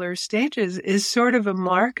Fowler's stages, is sort of a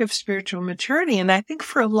mark of spiritual maturity. And I think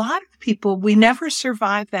for a lot of people, we never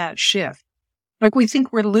survive that shift. Like, we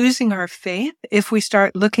think we're losing our faith if we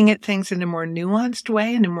start looking at things in a more nuanced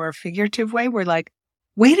way, in a more figurative way. We're like,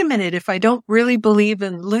 wait a minute, if I don't really believe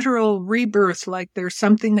in literal rebirth, like there's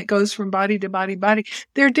something that goes from body to body,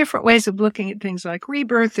 there are different ways of looking at things like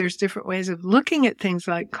rebirth. There's different ways of looking at things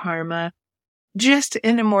like karma, just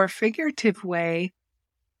in a more figurative way.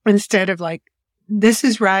 Instead of like, this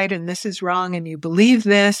is right and this is wrong, and you believe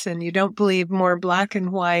this and you don't believe more black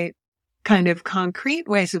and white kind of concrete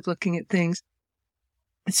ways of looking at things.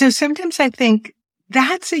 So sometimes I think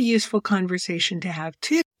that's a useful conversation to have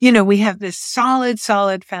too. We have this solid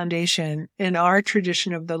foundation in our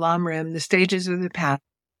tradition of the Lamrim, the stages of the path.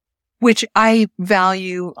 which I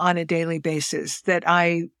value on a daily basis, that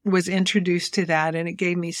I was introduced to that, and it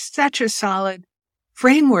gave me such a solid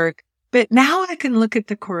framework. But now I can look at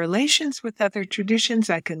the correlations with other traditions.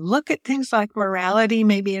 I can look at things like morality,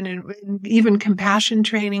 maybe in even compassion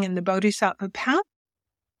training in the Bodhisattva path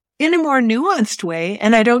in a more nuanced way.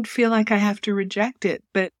 And I don't feel like I have to reject it.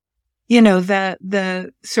 But,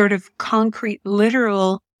 the sort of concrete,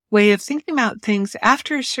 literal way of thinking about things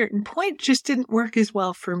after a certain point just didn't work as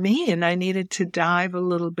well for me. And I needed to dive a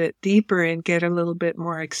little bit deeper and get a little bit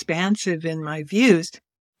more expansive in my views.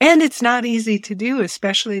 And it's not easy to do,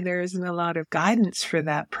 especially there isn't a lot of guidance for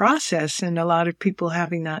that process and a lot of people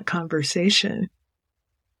having that conversation.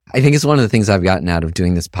 I think it's one of the things I've gotten out of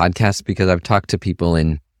doing this podcast, because I've talked to people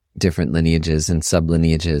in different lineages and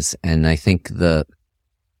sublineages. And I think the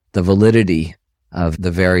validity of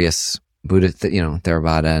the various Buddhist,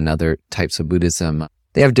 Theravada and other types of Buddhism,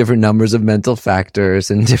 they have different numbers of mental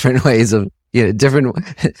factors and different ways of, different,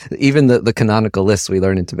 even the canonical lists we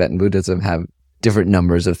learn in Tibetan Buddhism have different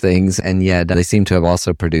numbers of things. And yet they seem to have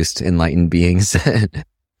also produced enlightened beings.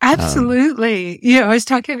 Absolutely. I was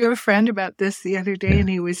talking to a friend about this the other day, and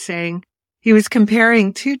he was saying, he was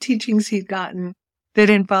comparing two teachings he'd gotten that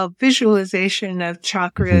involved visualization of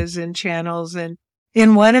chakras and channels. And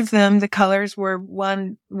in one of them, the colors were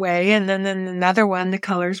one way, and then in another one, the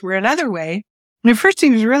colors were another way. And at first he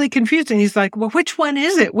was really confused, and he's like, well, which one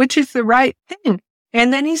is it? Which is the right thing?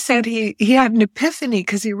 And then he said he had an epiphany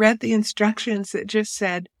because he read the instructions that just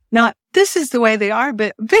said, not this is the way they are,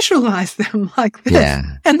 but visualize them like this. Yeah.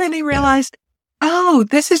 And then he realized, oh,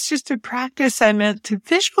 this is just a practice I meant to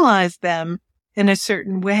visualize them in a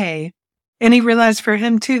certain way. And he realized for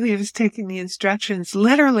him too, he was taking the instructions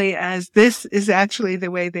literally as this is actually the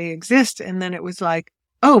way they exist. And then it was like,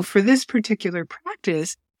 oh, for this particular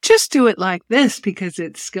practice, just do it like this because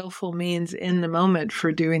it's skillful means in the moment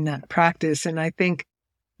for doing that practice. And I think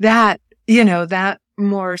that, that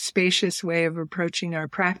more spacious way of approaching our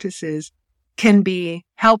practices can be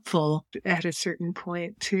helpful at a certain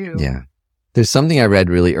point too. Yeah. There's something I read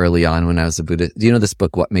really early on when I was a Buddhist. Do you know this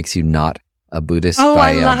book, What Makes You Not a Buddhist? Oh,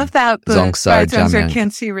 by, I love that book. Dzongtsar Dzongtsar Jamyang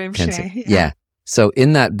Khyentse Rinpoche. Yeah. So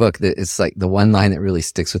in that book, it's like the one line that really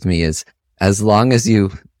sticks with me is, as long as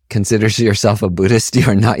you consider yourself a Buddhist, you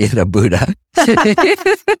are not yet a Buddha. But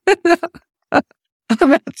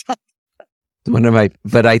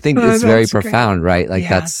I think it's very profound, right? Like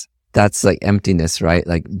that's like emptiness, right?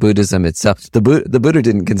 Like Buddhism itself. The Buddha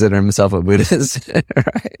didn't consider himself a Buddhist,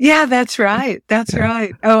 right? Yeah, that's right. That's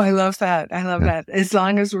right. Oh, I love that. I love that. As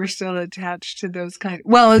long as we're still attached to those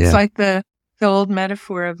it's like the old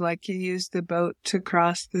metaphor of like you use the boat to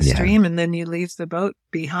cross the stream and then you leave the boat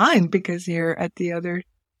behind because you're at the other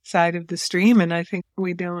side of the stream. And I think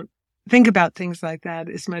we don't think about things like that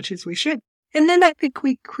as much as we should. And then I think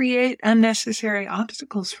we create unnecessary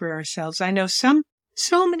obstacles for ourselves. I know so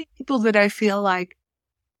many people that I feel like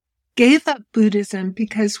gave up Buddhism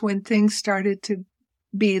because when things started to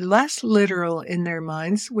be less literal in their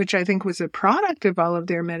minds, which I think was a product of all of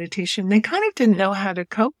their meditation, they kind of didn't know how to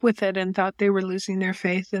cope with it and thought they were losing their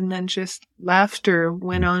faith and then just left or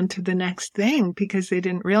went on to the next thing because they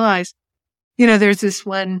didn't realize, there's this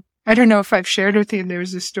one, I don't know if I've shared with you, there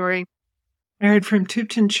was a story I heard from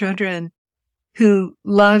Thupten Chodron who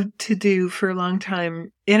loved to do for a long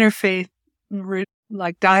time interfaith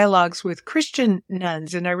like dialogues with Christian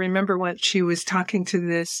nuns. And I remember once she was talking to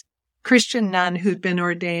this Christian nun who'd been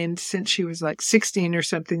ordained since she was like 16 or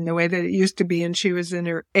something, the way that it used to be. And she was in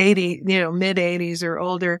her mid 80s or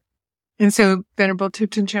older. And so Venerable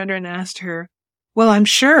Thupten Chodron asked her, well, I'm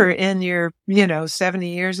sure in your, 70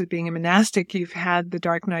 years of being a monastic, you've had the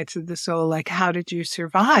dark nights of the soul. Like, how did you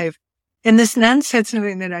survive? And this nun said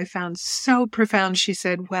something that I found so profound. She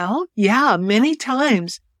said, well, yeah, many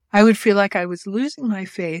times I would feel like I was losing my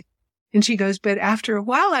faith. And she goes, but after a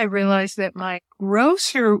while, I realized that my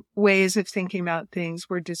grosser ways of thinking about things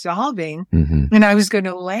were dissolving. Mm-hmm. And I was going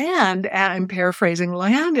to I'm paraphrasing,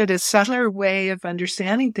 land at a subtler way of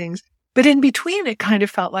understanding things. But in between, it kind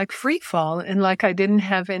of felt like free fall and like I didn't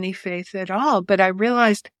have any faith at all. But I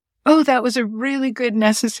realized, oh, that was a really good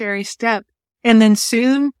necessary step. And then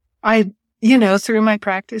soon through my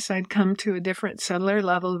practice, I'd come to a different, subtler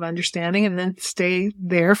level of understanding and then stay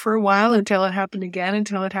there for a while until it happened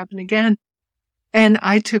again. And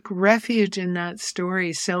I took refuge in that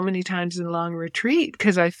story so many times in long retreat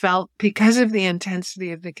because I felt, because of the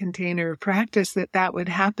intensity of the container of practice, that would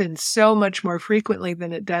happen so much more frequently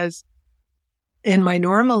than it does in my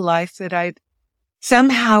normal life, that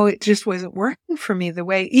somehow it just wasn't working for me the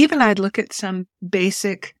way, even I'd look at some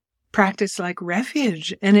basic practice like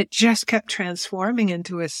refuge, and it just kept transforming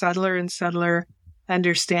into a subtler and subtler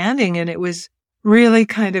understanding. And it was really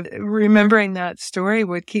kind of remembering that story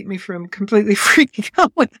would keep me from completely freaking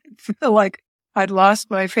out when I feel like I'd lost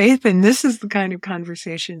my faith. And this is the kind of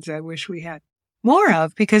conversations I wish we had more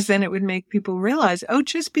of, because then it would make people realize, oh,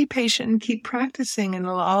 just be patient and keep practicing and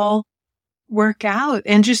it'll all work out,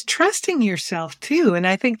 and just trusting yourself too. And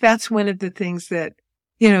I think that's one of the things that,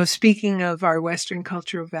 speaking of our Western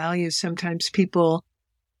cultural values, sometimes people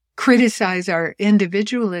criticize our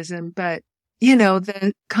individualism, but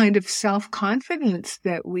the kind of self-confidence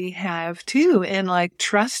that we have too, and like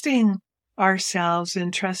trusting ourselves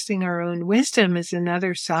and trusting our own wisdom is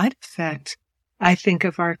another side effect, I think,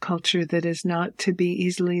 of our culture that is not to be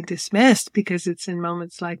easily dismissed, because it's in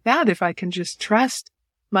moments like that. If I can just trust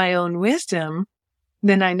my own wisdom,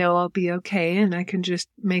 then I know I'll be okay and I can just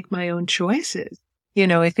make my own choices.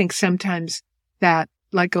 I think sometimes that,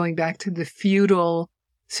 like going back to the feudal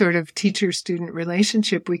sort of teacher-student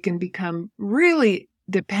relationship, we can become really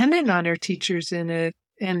dependent on our teachers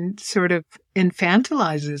and sort of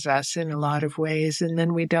infantilizes us in a lot of ways. And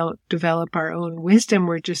then we don't develop our own wisdom.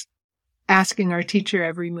 We're just asking our teacher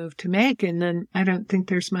every move to make. And then I don't think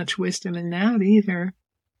there's much wisdom in that either.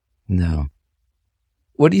 No.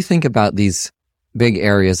 What do you think about these big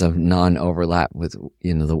areas of non-overlap with,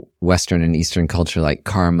 the Western and Eastern culture, like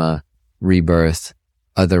karma, rebirth,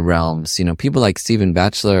 other realms? People like Stephen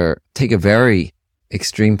Batchelor take a very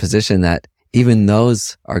extreme position that even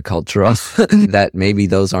those are cultural, that maybe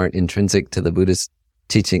those aren't intrinsic to the Buddhist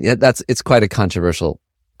teaching. It's quite a controversial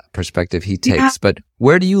perspective he takes. Yeah. But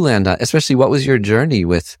where do you land on, especially what was your journey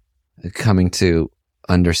with coming to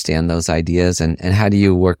understand those ideas, and how do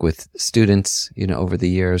you work with students, over the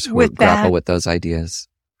years who grapple with those ideas?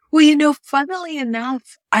 Well, funnily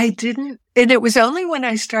enough, I didn't, and it was only when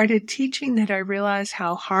I started teaching that I realized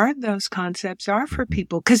how hard those concepts are for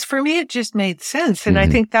people. Because for me, it just made sense. And I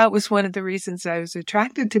think that was one of the reasons I was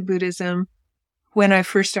attracted to Buddhism when I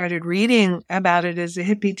first started reading about it as a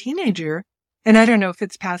hippie teenager. And I don't know if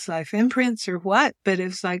it's past life imprints or what, but it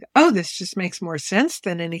was like, oh, this just makes more sense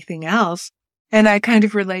than anything else. And I kind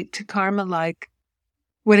of relate to karma like,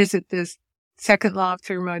 what is it, this second law of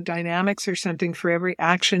thermodynamics or something? For every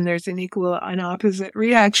action, there's an equal and opposite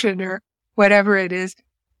reaction, or whatever it is.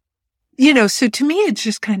 So to me, it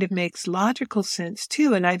just kind of makes logical sense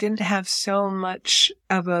too. And I didn't have so much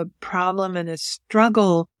of a problem and a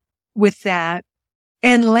struggle with that.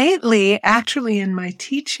 And lately, actually in my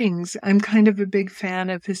teachings, I'm kind of a big fan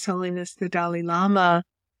of His Holiness the Dalai Lama.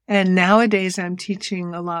 And nowadays I'm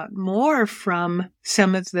teaching a lot more from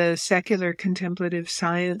some of the secular contemplative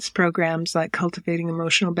science programs like Cultivating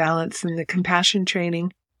Emotional Balance and the compassion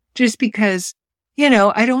training, just because,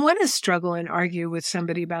 I don't want to struggle and argue with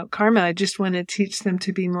somebody about karma. I just want to teach them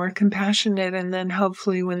to be more compassionate. And then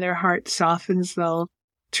hopefully when their heart softens, they'll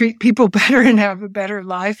treat people better and have a better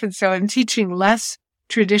life. And so I'm teaching less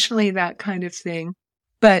traditionally that kind of thing.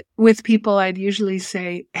 But with people, I'd usually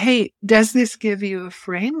say, hey, does this give you a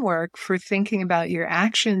framework for thinking about your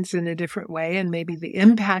actions in a different way, and maybe the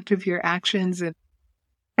impact of your actions, and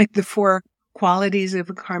like the 4 qualities of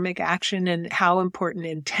a karmic action and how important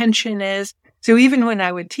intention is? So even when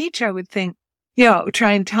I would teach, I would think,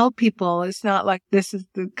 try and tell people it's not like this is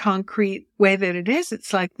the concrete way that it is.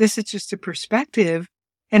 It's like, this is just a perspective.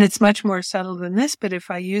 And it's much more subtle than this. But if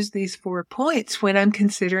I use these 4 points when I'm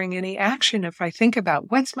considering any action, if I think about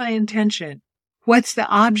what's my intention, what's the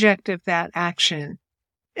object of that action,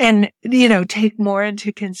 and, take more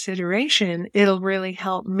into consideration, it'll really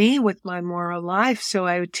help me with my moral life. So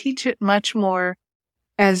I would teach it much more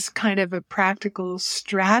as kind of a practical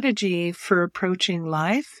strategy for approaching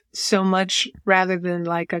life, so much rather than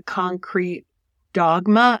like a concrete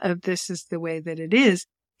dogma of this is the way that it is.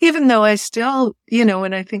 Even though I still,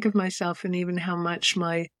 when I think of myself and even how much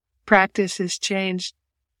my practice has changed,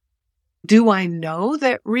 do I know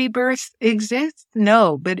that rebirth exists?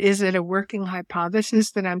 No. But is it a working hypothesis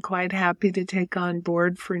that I'm quite happy to take on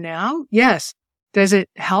board for now? Yes. Does it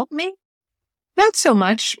help me? Not so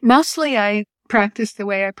much. Mostly I practice the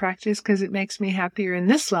way I practice because it makes me happier in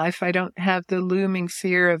this life. I don't have the looming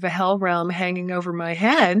fear of a hell realm hanging over my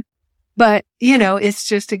head. But, it's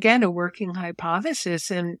just, again, a working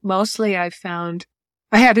hypothesis. And mostly I found,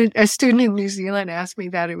 I had a student in New Zealand ask me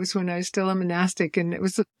that. It was when I was still a monastic, and it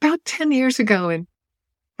was about 10 years ago. And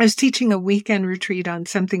I was teaching a weekend retreat on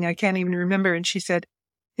something I can't even remember. And she said,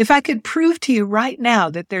 if I could prove to you right now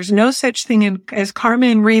that there's no such thing as karma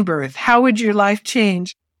and rebirth, how would your life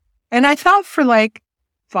change? And I thought for like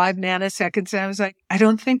 5 nanoseconds, and I was like, I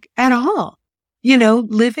don't think at all.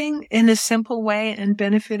 Living in a simple way and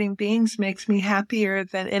benefiting beings makes me happier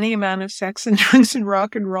than any amount of sex and drugs and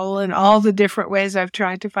rock and roll and all the different ways I've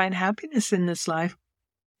tried to find happiness in this life.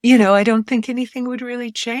 I don't think anything would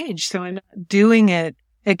really change. So I'm not doing it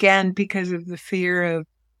again because of the fear of,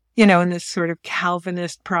 in this sort of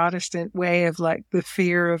Calvinist Protestant way of like the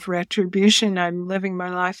fear of retribution. I'm living my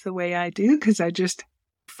life the way I do because I just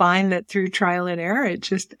find that through trial and error, it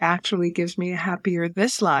just actually gives me a happier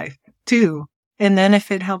this life too. And then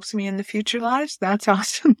if it helps me in the future lives, that's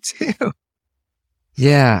awesome too.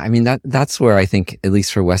 Yeah. I mean, that's where I think, at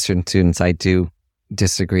least for Western students, I do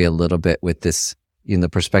disagree a little bit with this, the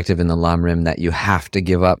perspective in the Lamrim that you have to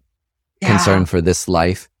give up concern for this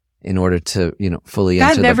life in order to, fully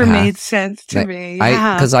enter the path. That never made sense to me.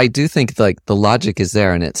 Because I do think like the logic is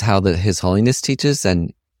there, and it's how His Holiness teaches.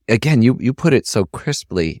 And again, you put it so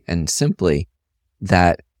crisply and simply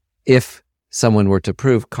that if someone were to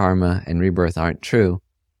prove karma and rebirth aren't true,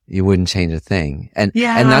 you wouldn't change a thing. And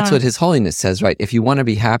that's what His Holiness says, right? If you want to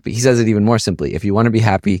be happy, he says it even more simply. If you want to be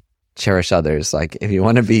happy, cherish others. Like if you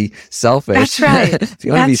want to be selfish, that's right. if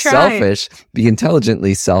you want to be selfish, be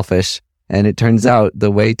intelligently selfish. And it turns out the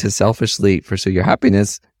way to selfishly pursue your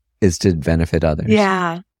happiness is to benefit others.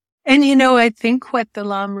 Yeah. And I think what the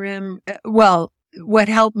Lamrim, what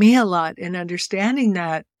helped me a lot in understanding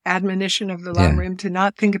that admonition of the Lamrim to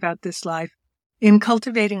not think about this life, in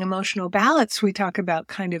cultivating emotional balance, we talk about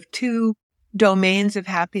kind of two domains of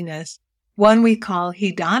happiness. One we call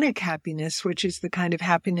hedonic happiness, which is the kind of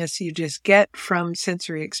happiness you just get from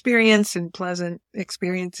sensory experience and pleasant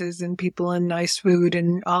experiences and people and nice food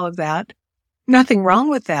and all of that. Nothing wrong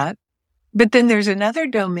with that. But then there's another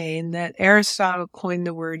domain that Aristotle coined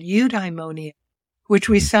the word eudaimonia, which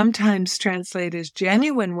we sometimes translate as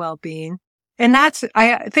genuine well-being. And I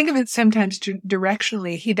think of it sometimes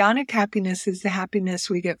directionally. Hedonic happiness is the happiness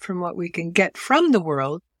we get from what we can get from the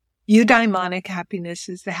world. Eudaimonic happiness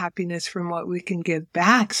is the happiness from what we can give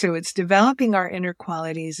back. So it's developing our inner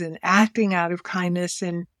qualities and acting out of kindness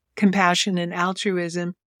and compassion and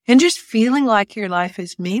altruism and just feeling like your life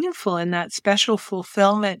is meaningful and that special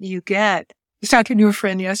fulfillment you get. I was talking to a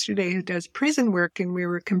friend yesterday who does prison work, and we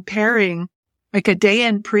were comparing, like a day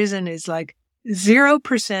in prison is like 0%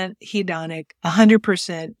 hedonic,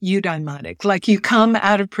 100% eudaimonic. Like you come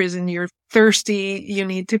out of prison, you're thirsty, you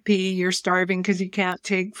need to pee, you're starving because you can't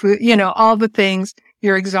take food, all the things,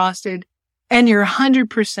 you're exhausted, and you're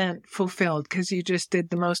 100% fulfilled because you just did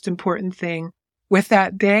the most important thing with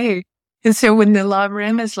that day. And so when the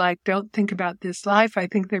Lamrim is like, don't think about this life, I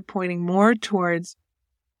think they're pointing more towards,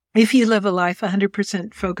 if you live a life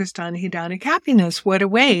 100% focused on hedonic happiness, what a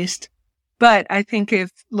waste. But I think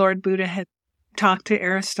if Lord Buddha had talked to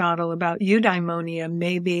Aristotle about eudaimonia,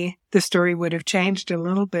 maybe the story would have changed a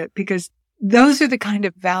little bit, because those are the kind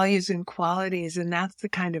of values and qualities, and that's the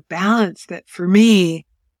kind of balance that for me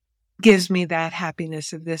gives me that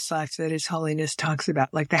happiness of this life that His Holiness talks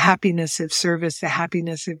about, like the happiness of service, the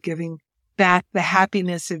happiness of giving back, the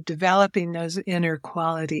happiness of developing those inner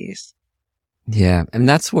qualities. Yeah. And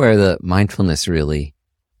that's where the mindfulness really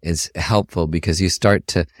is helpful, because you start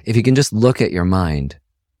to, if you can just look at your mind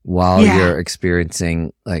while you're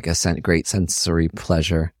experiencing like a great sensory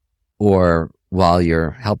pleasure, or while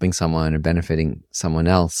you're helping someone or benefiting someone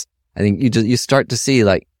else, I think you start to see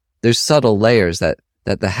like there's subtle layers that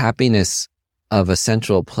the happiness of a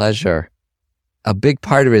sensual pleasure, a big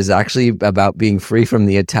part of it is actually about being free from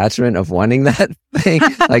the attachment of wanting that thing.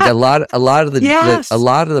 Like a lot of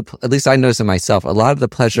the, at least I notice in myself, a lot of the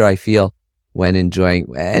pleasure I feel when enjoying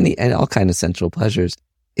and all kind of sensual pleasures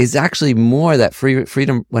is actually more that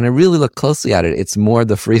freedom. When I really look closely at it, it's more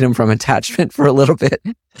the freedom from attachment for a little bit.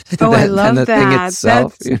 I love the that. thing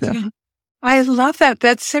itself. I love that.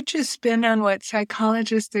 That's such a spin on what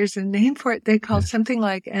psychologists, there's a name for it. They call something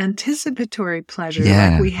like anticipatory pleasure.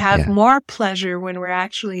 Yeah, like we have more pleasure when we're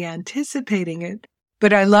actually anticipating it.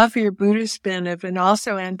 But I love your Buddha spin of, and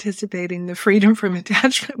also anticipating the freedom from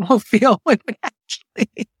attachment we'll feel when we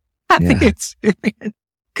actually have the experience.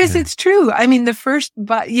 Because it's true. I mean, the first,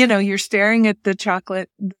 you're staring at the chocolate,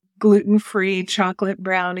 gluten-free chocolate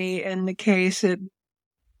brownie in the case at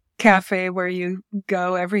cafe where you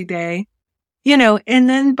go every day. And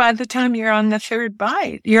then by the time you're on the third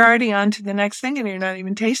bite, you're already on to the next thing and you're not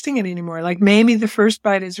even tasting it anymore. Like maybe the first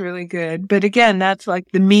bite is really good, but again, that's like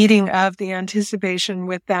the meeting of the anticipation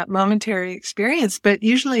with that momentary experience. But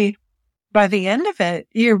usually by the end of it,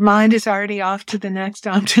 your mind is already off to the next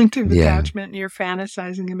object of attachment and you're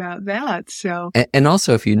fantasizing about that. So, and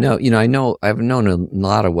also if I've known a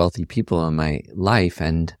lot of wealthy people in my life,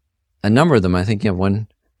 and a number of them, I think one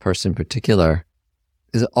person in particular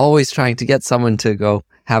is always trying to get someone to go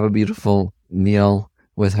have a beautiful meal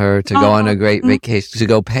with her, to go on a great vacation, to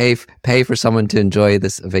go pay for someone to enjoy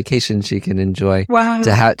this vacation she can enjoy,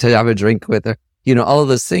 to have a drink with her. all of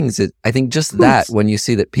those things. I think just that, when you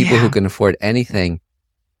see that people who can afford anything,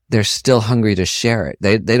 they're still hungry to share it.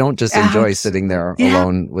 They don't just enjoy sitting there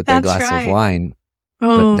alone with their glass of wine,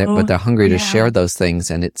 but they're hungry to share those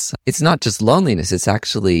things. And it's not just loneliness; it's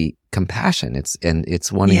actually compassion.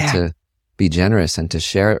 It's wanting to be generous and to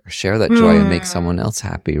share that joy and make someone else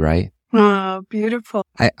happy. Right? Oh, beautiful.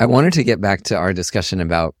 I wanted to get back to our discussion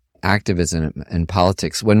about activism and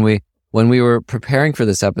politics. When we were preparing for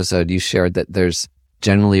this episode, you shared that there's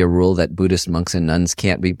generally a rule that Buddhist monks and nuns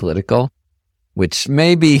can't be political, which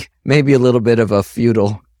may be a little bit of a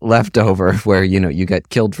feudal leftover where, you get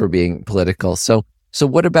killed for being political. So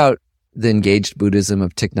what about the engaged Buddhism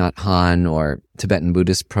of Thich Nhat Hanh or Tibetan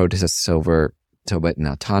Buddhist protests over Tibetan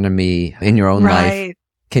autonomy in your own life?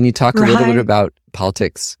 Can you talk a little bit about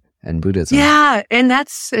politics and Buddhism? Yeah, and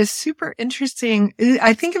that's super interesting.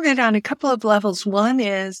 I think of it on a couple of levels. One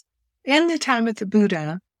is, in the time of the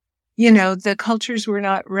Buddha, the cultures were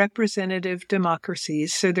not representative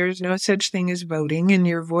democracies, so there's no such thing as voting and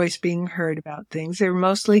your voice being heard about things. They're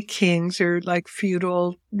mostly kings or like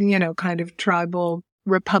feudal, kind of tribal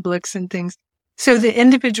republics and things. So the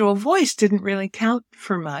individual voice didn't really count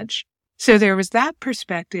for much. So there was that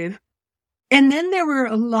perspective. And then there were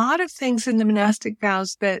a lot of things in the monastic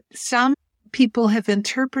vows that some people have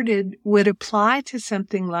interpreted would apply to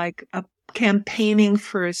something like a campaigning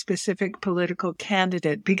for a specific political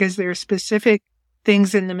candidate, because there are specific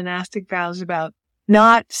things in the monastic vows about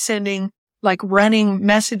not sending, like running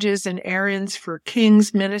messages and errands for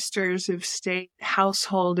kings, ministers of state,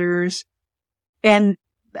 householders, and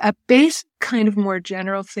a basic kind of more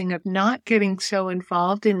general thing of not getting so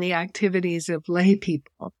involved in the activities of lay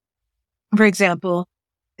people. For example,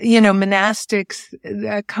 monastics,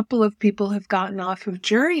 a couple of people have gotten off of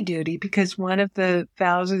jury duty because one of the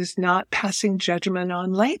vows is not passing judgment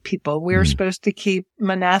on lay people. We're supposed to keep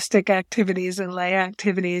monastic activities and lay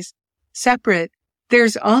activities separate.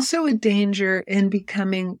 There's also a danger in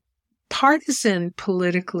becoming partisan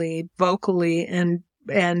politically, vocally, and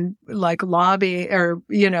like lobby or,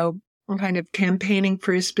 kind of campaigning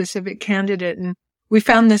for a specific candidate. And we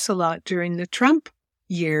found this a lot during the Trump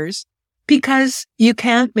years, because you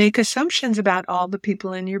can't make assumptions about all the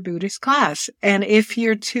people in your Buddhist class. And if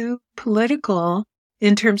you're too political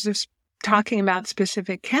in terms of talking about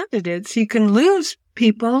specific candidates, you can lose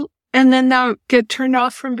people and then they'll get turned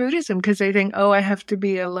off from Buddhism because they think, I have to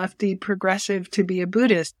be a lefty progressive to be a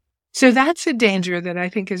Buddhist. So that's a danger that I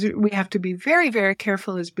think we have to be very, very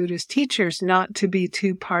careful as Buddhist teachers not to be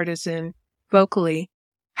too partisan vocally.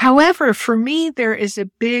 However, for me, there is a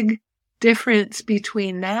big difference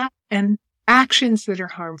between that and actions that are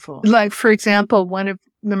harmful. Like, for example, one of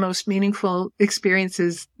the most meaningful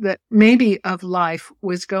experiences that maybe of life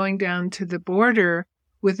was going down to the border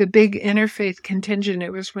with a big interfaith contingent.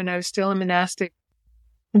 It was when I was still a monastic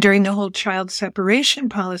during the whole child separation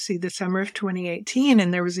policy, the summer of 2018.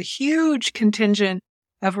 And there was a huge contingent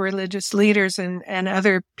of religious leaders and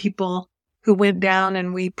other people who went down,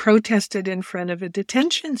 and we protested in front of a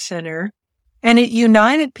detention center. And it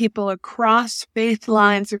united people across faith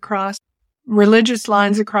lines, across religious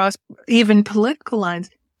lines, across even political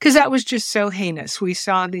lines, because that was just so heinous. We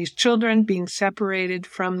saw these children being separated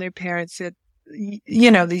from their parents at,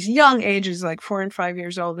 these young ages, like 4 and 5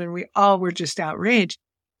 years old, and we all were just outraged.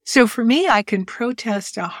 So for me, I can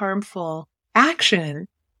protest a harmful action,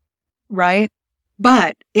 right?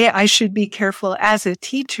 But I should be careful as a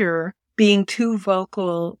teacher being too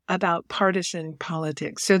vocal about partisan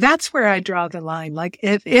politics. So that's where I draw the line. Like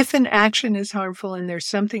if an action is harmful and there's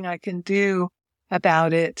something I can do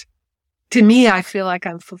about it, to me, I feel like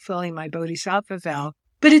I'm fulfilling my bodhisattva vow.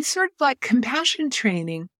 But it's sort of like compassion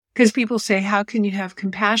training, because people say, how can you have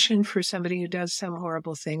compassion for somebody who does some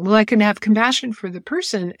horrible thing? Well, I can have compassion for the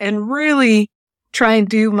person and really try and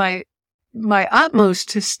do my utmost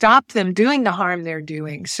to stop them doing the harm they're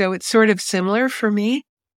doing. So it's sort of similar for me.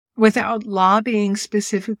 Without lobbying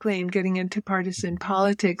specifically and getting into partisan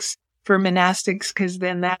politics for monastics, because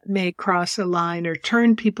then that may cross a line or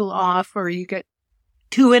turn people off, or you get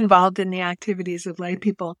too involved in the activities of lay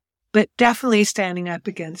people. But definitely standing up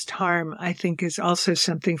against harm, I think, is also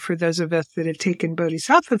something for those of us that have taken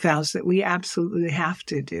bodhisattva vows that we absolutely have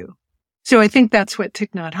to do. So I think that's what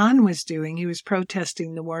Thich Nhat Hanh was doing. He was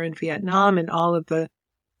protesting the war in Vietnam and all of the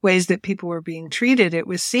ways that people were being treated. It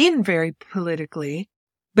was seen very politically.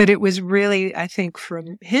 But it was really, I think,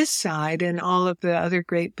 from his side and all of the other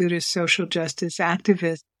great Buddhist social justice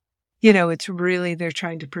activists, it's really they're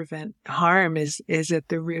trying to prevent harm is at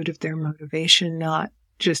the root of their motivation, not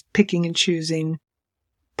just picking and choosing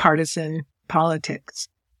partisan politics.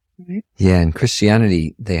 Right? Yeah, in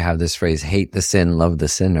Christianity, they have this phrase, hate the sin, love the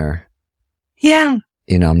sinner. Yeah.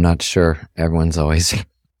 I'm not sure everyone's always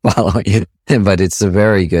following it, but it's a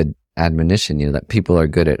very good admonition, that people are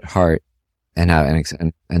good at heart and have,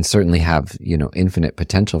 and certainly have, infinite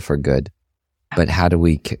potential for good. But how do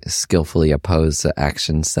we skillfully oppose the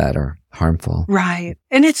actions that are harmful? Right.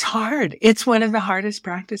 And it's hard. It's one of the hardest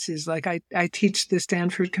practices. Like I teach the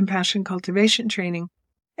Stanford Compassion Cultivation Training,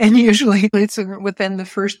 and usually it's within the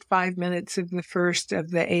first 5 minutes of the first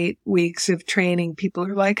of the 8 weeks of training, people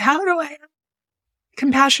are like, how do I have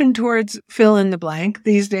compassion towards fill in the blank?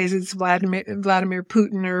 These days it's Vladimir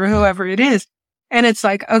Putin or whoever it is. And it's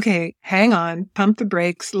like, okay, hang on, pump the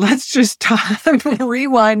brakes. Let's just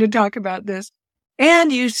rewind and talk about this.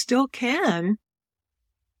 And you still can,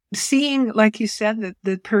 seeing, like you said, that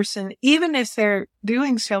the person, even if they're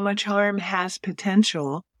doing so much harm, has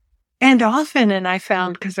potential. And often, and I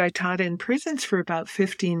found, because I taught in prisons for about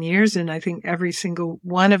 15 years, and I think every single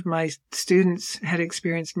one of my students had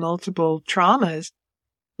experienced multiple traumas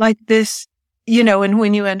like this, and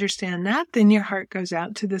when you understand that, then your heart goes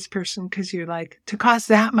out to this person, because you're like, to cause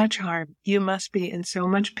that much harm, you must be in so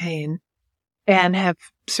much pain and have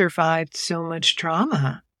survived so much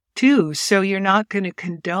trauma too. So you're not going to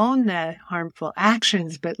condone the harmful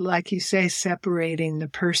actions, but like you say, separating the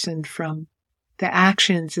person from the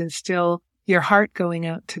actions, and still your heart going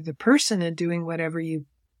out to the person and doing whatever you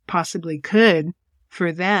possibly could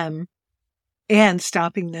for them and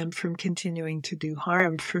stopping them from continuing to do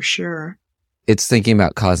harm, for sure. It's thinking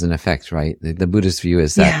about cause and effect, right? The Buddhist view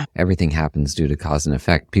is that everything happens due to cause and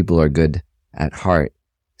effect. People are good at heart.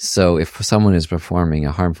 So if someone is performing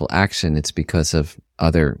a harmful action, it's because of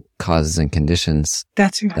other causes and conditions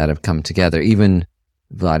that have come together. Even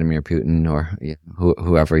Vladimir Putin or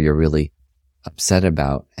whoever you're really upset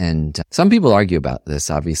about. And some people argue about this,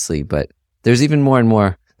 obviously, but there's even more and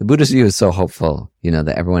more. The Buddhist view is so hopeful,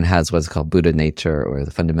 that everyone has what's called Buddha nature or the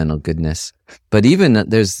fundamental goodness. But even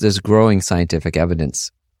there's growing scientific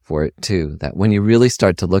evidence for it too, that when you really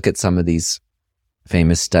start to look at some of these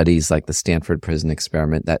famous studies like the Stanford prison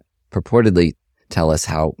experiment that purportedly tell us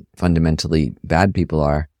how fundamentally bad people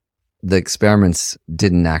are, the experiments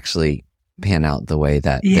didn't actually pan out the way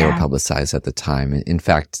that they were publicized at the time. In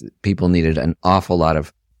fact, people needed an awful lot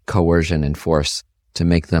of coercion and force to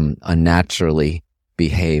make them unnaturally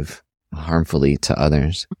behave harmfully to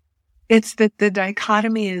others. It's that the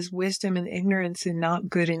dichotomy is wisdom and ignorance and not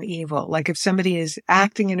good and evil. Like if somebody is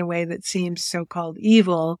acting in a way that seems so-called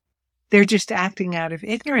evil, they're just acting out of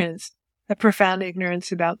ignorance, a profound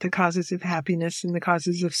ignorance about the causes of happiness and the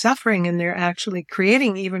causes of suffering. And they're actually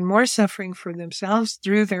creating even more suffering for themselves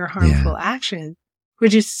through their harmful action,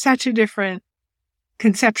 which is such a different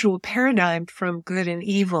conceptual paradigm from good and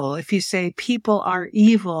evil. If you say people are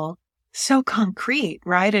evil, so concrete,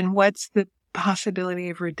 right? And what's the possibility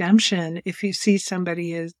of redemption if you see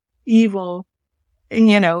somebody as evil,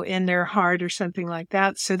 in their heart or something like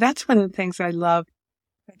that? So that's one of the things I love,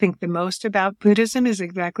 I think, the most about Buddhism is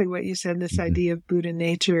exactly what you said, this idea of Buddha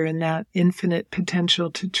nature and that infinite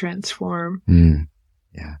potential to transform.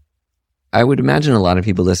 Yeah. I would imagine a lot of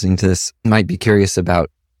people listening to this might be curious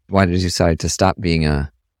about why did you decide to stop being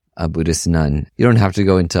a Buddhist nun? You don't have to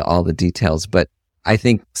go into all the details, but I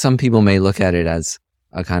think some people may look at it as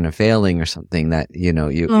a kind of failing or something that,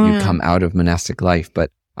 you come out of monastic life.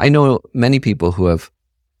 But I know many people who have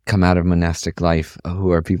come out of monastic life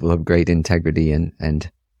who are people of great integrity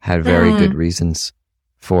and had very good reasons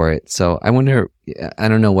for it. So I wonder, I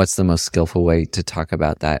don't know what's the most skillful way to talk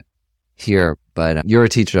about that here, but you're a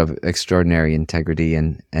teacher of extraordinary integrity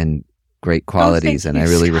and great qualities. And I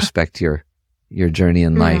really respect your journey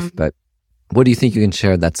in life. But what do you think you can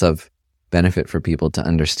share that's of benefit for people to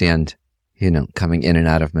understand, coming in and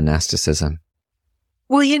out of monasticism?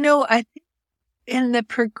 Well, I think in the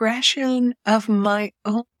progression of my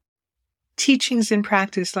own teachings and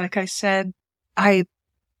practice, like I said, I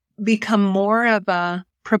become more of a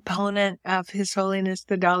proponent of His Holiness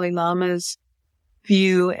the Dalai Lama's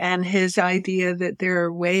view and his idea that there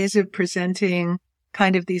are ways of presenting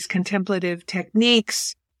kind of these contemplative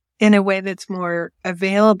techniques in a way that's more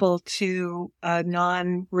available to a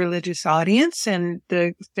non-religious audience, and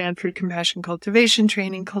the Stanford Compassion Cultivation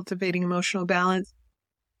Training, Cultivating Emotional Balance.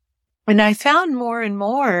 And I found more and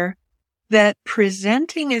more that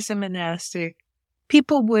presenting as a monastic,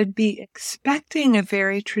 people would be expecting a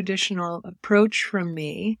very traditional approach from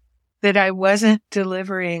me that I wasn't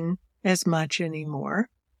delivering as much anymore,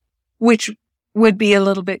 which would be a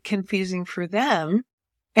little bit confusing for them.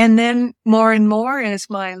 And then more and more as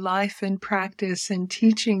my life and practice and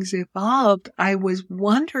teachings evolved, I was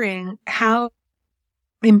wondering how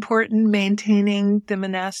important maintaining the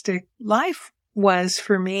monastic life was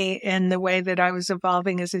for me in the way that I was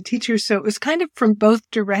evolving as a teacher. So it was kind of from both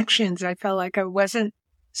directions. I felt like I wasn't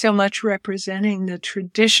so much representing the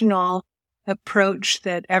traditional approach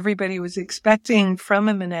that everybody was expecting from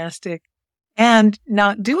a monastic and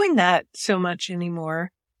not doing that so much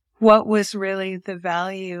anymore. What was really the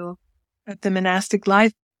value of the monastic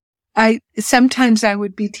life? Sometimes I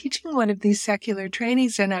would be teaching one of these secular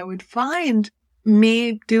trainings and I would find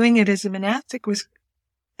me doing it as a monastic was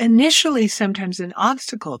initially sometimes an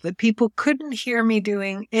obstacle, that people couldn't hear me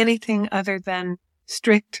doing anything other than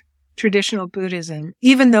strict traditional Buddhism,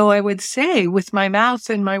 even though I would say with my mouth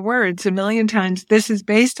and my words a million times, this is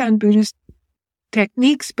based on Buddhist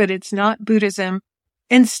techniques, but it's not Buddhism.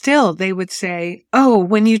 And still they would say, oh,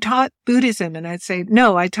 when you taught Buddhism, and I'd say,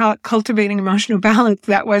 no, I taught cultivating emotional balance.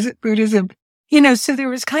 That wasn't Buddhism. So there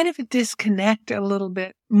was kind of a disconnect a little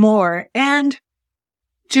bit more. And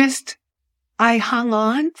just, I hung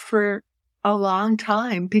on for a long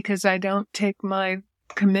time because I don't take my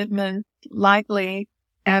commitment lightly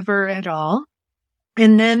ever at all.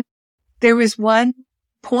 And then there was one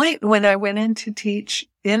point when I went in to teach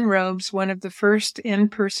in robes, one of the first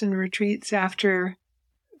in-person retreats after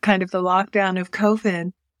kind of the lockdown of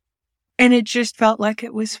COVID. And it just felt like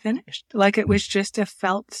it was finished. Like it was just a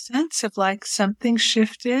felt sense of like something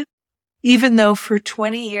shifted. Even though for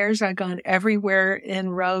 20 years I'd gone everywhere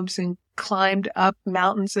in robes and climbed up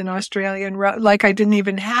mountains in Australia and like I didn't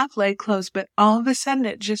even have lay clothes, but all of a sudden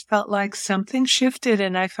it just felt like something shifted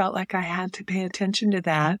and I felt like I had to pay attention to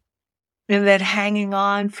that. And that hanging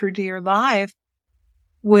on for dear life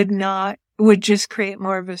would just create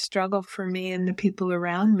more of a struggle for me and the people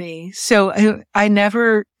around me. So I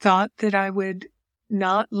never thought that I would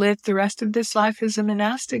not live the rest of this life as a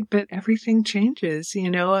monastic, but everything changes,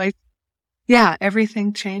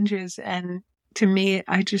 everything changes. And to me,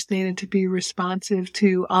 I just needed to be responsive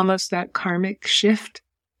to almost that karmic shift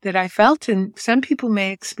that I felt. And some people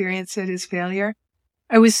may experience it as failure.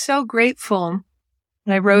 I was so grateful.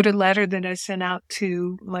 I wrote a letter that I sent out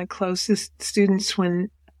to my closest students when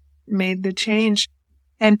made the change.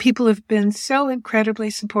 And people have been so incredibly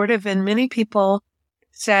supportive. And many people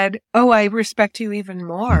said, oh, I respect you even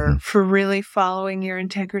more for really following your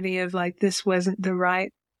integrity of like, this wasn't the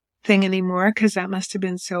right thing anymore, because that must have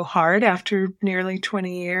been so hard after nearly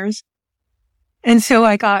 20 years. And so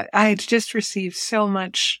I had just received so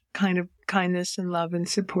much kind of kindness and love and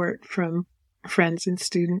support from friends and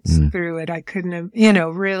students through it. I couldn't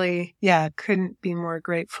have, really, couldn't be more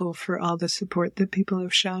grateful for all the support that people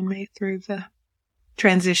have shown me through the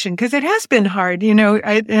transition, because it has been hard, and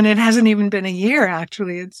it hasn't even been a year,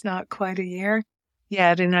 actually. It's not quite a year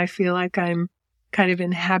yet. And I feel like I'm kind of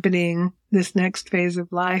inhabiting this next phase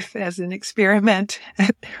of life as an experiment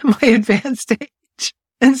at my advanced age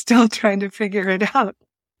and still trying to figure it out.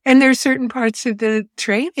 And there's certain parts of the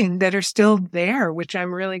training that are still there, which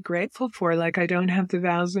I'm really grateful for. Like I don't have the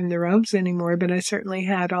vows and the robes anymore, but I certainly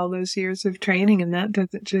had all those years of training, and that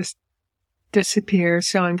doesn't just disappear.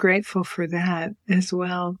 So I'm grateful for that as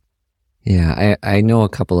well. Yeah, I know a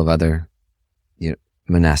couple of other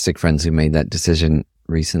monastic friends who made that decision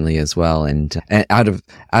recently as well, and out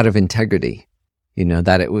of integrity,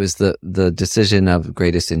 that it was the decision of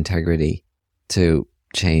greatest integrity to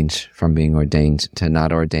change from being ordained to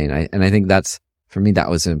not ordained. And I think for me, that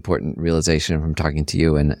was an important realization from talking to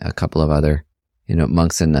you and a couple of other,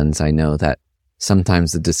 monks and nuns. I know that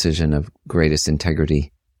sometimes the decision of greatest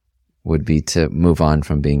integrity would be to move on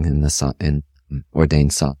from being in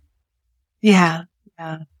ordained song. Yeah.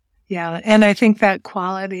 And I think that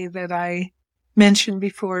quality that I mentioned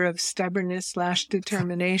before of stubbornness /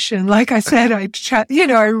 determination, like I said,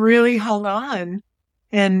 I really hung on.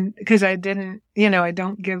 And because I didn't, I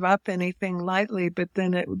don't give up anything lightly, but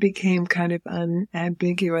then it became kind of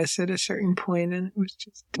unambiguous at a certain point. And it was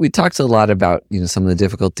just. We talked a lot about, some of the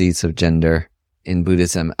difficulties of gender in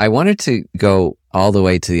Buddhism. I wanted to go all the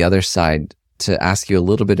way to the other side to ask you a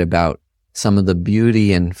little bit about some of the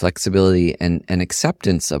beauty and flexibility and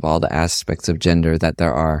acceptance of all the aspects of gender that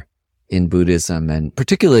there are in Buddhism, and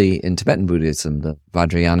particularly in Tibetan Buddhism, the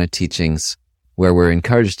Vajrayana teachings, where we're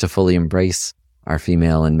encouraged to fully embrace our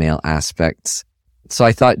female and male aspects. So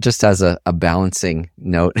I thought, just as a balancing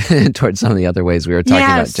note towards some of the other ways we were talking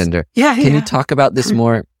about gender, can you talk about this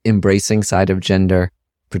more embracing side of gender,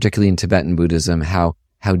 particularly in Tibetan Buddhism, how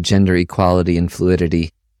gender equality and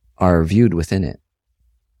fluidity are viewed within it?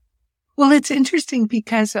 Well, it's interesting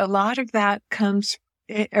because a lot of that comes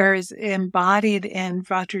or is embodied in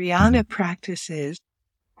Vajrayana practices,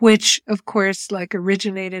 which of course like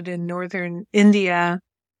originated in northern India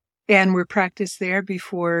and were practiced there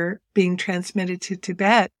before being transmitted to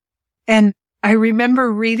Tibet. And I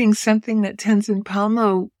remember reading something that Tenzin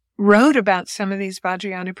Palmo wrote about some of these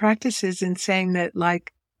Vajrayana practices and saying that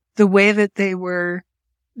like the way that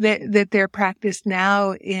that they're practiced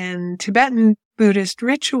now in Tibetan Buddhist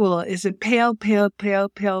ritual is a pale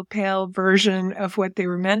version of what they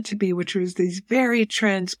were meant to be, which was these very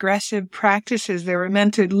transgressive practices. They were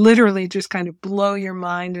meant to literally just kind of blow your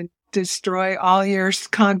mind and destroy all your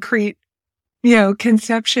concrete,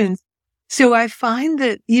 conceptions. So I find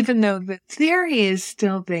that even though the theory is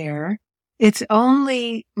still there, it's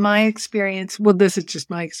only my experience. Well, this is just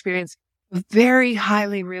my experience of very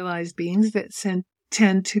highly realized beings that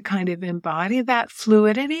tend to kind of embody that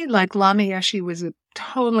fluidity. Like Lama Yeshe was a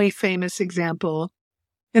totally famous example.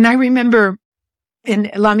 And I remember, and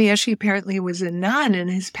Lama Yeshe apparently was a nun in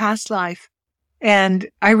his past life. And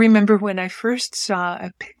I remember when I first saw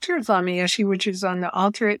a picture of Lama Yeshe, which is on the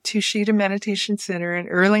altar at Tushita Meditation Center in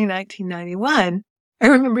early 1991, I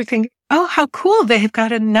remember thinking, oh, how cool. They have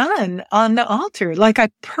got a nun on the altar. Like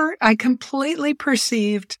I completely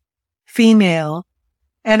perceived female.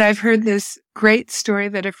 And I've heard this great story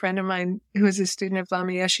that a friend of mine who was a student of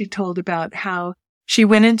Lama Yeshe told about how she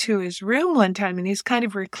went into his room one time and he's kind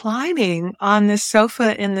of reclining on this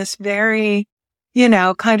sofa in this very,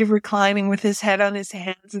 kind of reclining with his head on his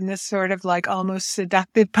hands in this sort of like almost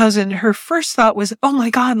seductive pose. And her first thought was, oh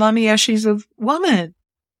my God, Lama Yeshe's a woman.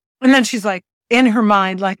 And then she's like, in her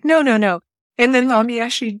mind, like, no. And then Lama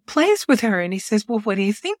Yeshe plays with her and he says, well, what do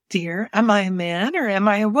you think, dear? Am I a man or am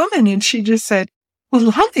I a woman? And she just said, well,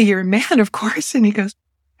 Lama, you're a man, of course. And he goes,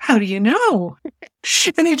 how do you know?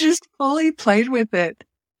 And he just fully played with it.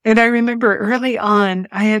 And I remember early on,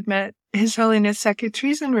 I had met His Holiness Sekhet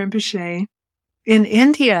Trizin Rinpoche in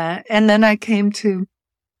India. And then I came to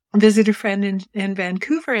visit a friend in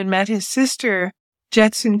Vancouver and met his sister,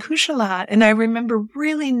 Jetsun Kushala. And I remember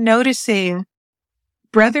really noticing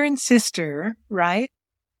brother and sister, right?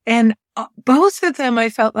 And both of them I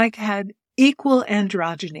felt like had equal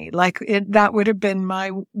androgyny. Like that would have been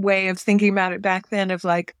my way of thinking about it back then, of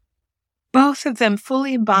like both of them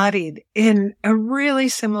fully embodied in a really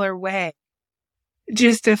similar way,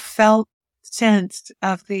 just a felt sense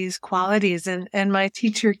of these qualities. And my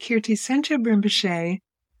teacher, Kirti Senchab Rinpoche,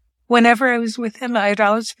 whenever I was with him, I'd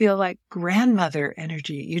always feel like grandmother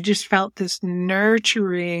energy. You just felt this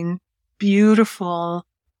nurturing, beautiful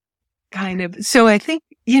kind of. So I think,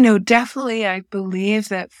 definitely I believe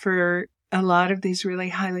that for a lot of these really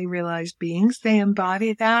highly realized beings, they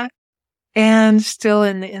embody that. And still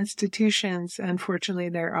in the institutions, unfortunately,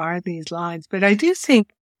 there are these lines. But I do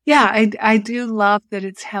think, I do love that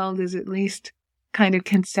it's held as at least kind of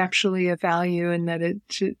conceptually a value and that it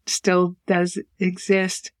still does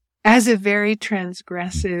exist as a very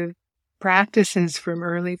transgressive practices from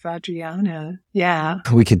early Vajrayana. Yeah.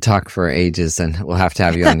 We could talk for ages and we'll have to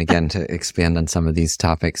have you on again to expand on some of these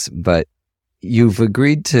topics. But you've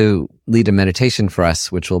agreed to lead a meditation for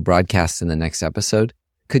us, which we'll broadcast in the next episode.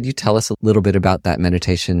 Could you tell us a little bit about that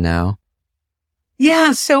meditation now?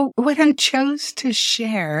 Yeah. So what I chose to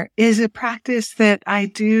share is a practice that I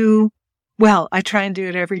do. Well, I try and do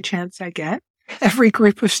it every chance I get. Every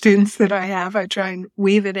group of students that I have, I try and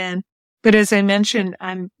weave it in. But as I mentioned,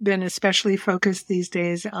 I've been especially focused these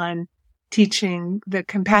days on teaching the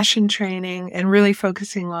compassion training and really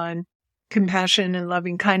focusing on compassion and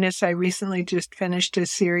loving kindness. I recently just finished a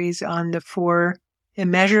series on the 4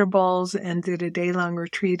 immeasurables and did a day-long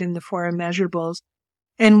retreat in the 4 immeasurables.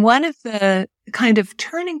 And one of the kind of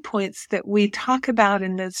turning points that we talk about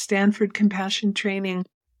in the Stanford compassion training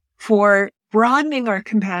for broadening our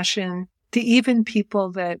compassion to even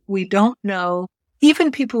people that we don't know,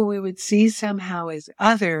 even people we would see somehow as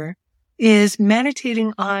other, is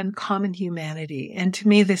meditating on common humanity. And to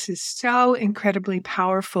me, this is so incredibly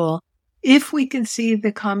powerful. If we can see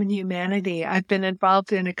the common humanity, I've been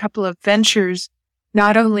involved in a couple of ventures,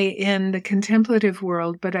 not only in the contemplative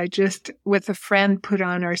world, but I just, with a friend, put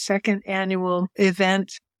on our 2nd annual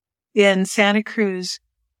event in Santa Cruz,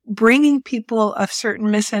 bringing people of certain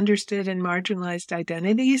misunderstood and marginalized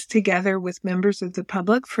identities together with members of the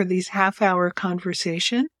public for these half-hour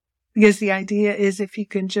conversation. Because the idea is if you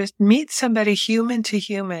can just meet somebody human to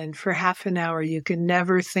human for half an hour, you can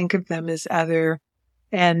never think of them as other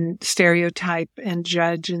and stereotype and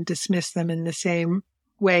judge and dismiss them in the same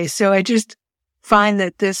way. So I just find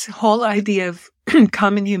that this whole idea of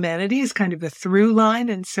common humanity is kind of a through line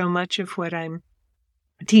in so much of what I'm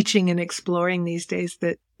teaching and exploring these days,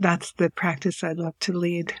 that's the practice I'd love to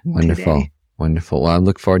lead. Wonderful. Today. Wonderful. Well, I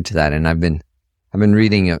look forward to that. And I've been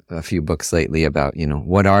reading a few books lately about,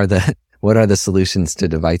 what are the solutions to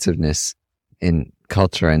divisiveness in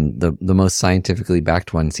culture. And the most scientifically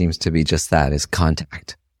backed one seems to be just that, is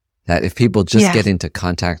contact. That if people just get into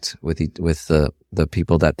contact with the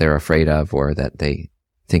people that they're afraid of or that they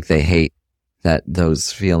think they hate, that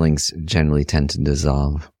those feelings generally tend to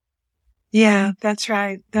dissolve. Yeah, that's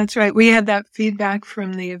right. That's right. We had that feedback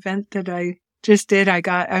from the event that I just did.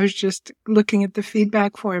 I was just looking at the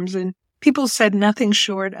feedback forms, and people said nothing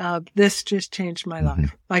short of, this just changed my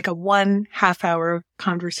life. Like a 1.5 hour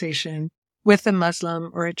conversation with a Muslim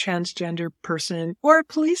or a transgender person or a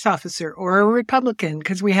police officer or a Republican,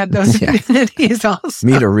 because we had those affinities also.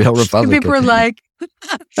 Meet a real Republican. And people were like,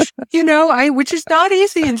 which is not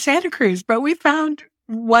easy in Santa Cruz, but we found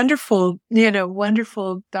wonderful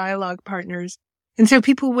dialogue partners. And so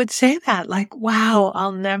people would say that, like, wow,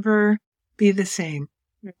 I'll never be the same.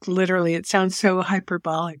 Literally, it sounds so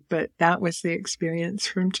hyperbolic, but that was the experience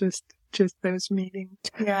from just those meetings.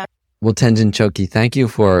 Yeah. Well, Tenzin Chogkyi, thank you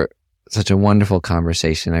for such a wonderful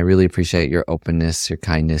conversation. I really appreciate your openness, your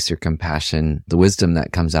kindness, your compassion, the wisdom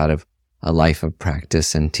that comes out of a life of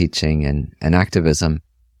practice and teaching and activism.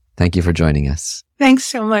 Thank you for joining us. Thanks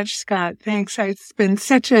so much, Scott. Thanks. It's been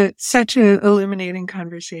such a illuminating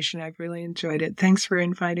conversation. I've really enjoyed it. Thanks for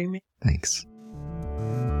inviting me. Thanks.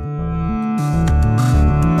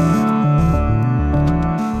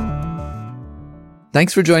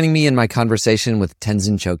 Thanks for joining me in my conversation with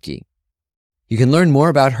Tenzin Chogkyi. You can learn more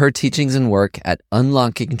about her teachings and work at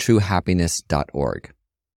unlockingtruehappiness.org.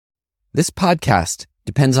 This podcast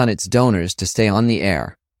depends on its donors to stay on the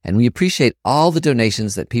air, and we appreciate all the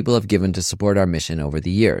donations that people have given to support our mission over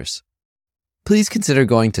the years. Please consider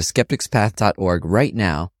going to skepticspath.org right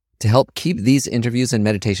now to help keep these interviews and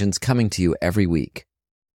meditations coming to you every week.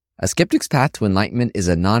 A Skeptic's Path to Enlightenment is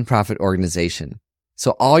a nonprofit organization,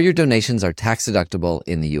 so all your donations are tax deductible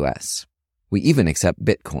in the U.S. We even accept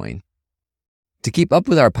Bitcoin. To keep up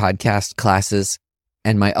with our podcast, classes,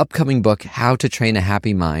 and my upcoming book, How to Train a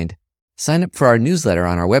Happy Mind, sign up for our newsletter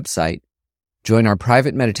on our website, join our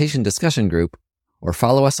private meditation discussion group, or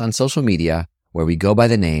follow us on social media where we go by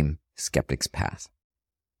the name Skeptic's Path.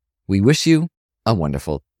 We wish you a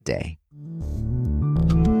wonderful day.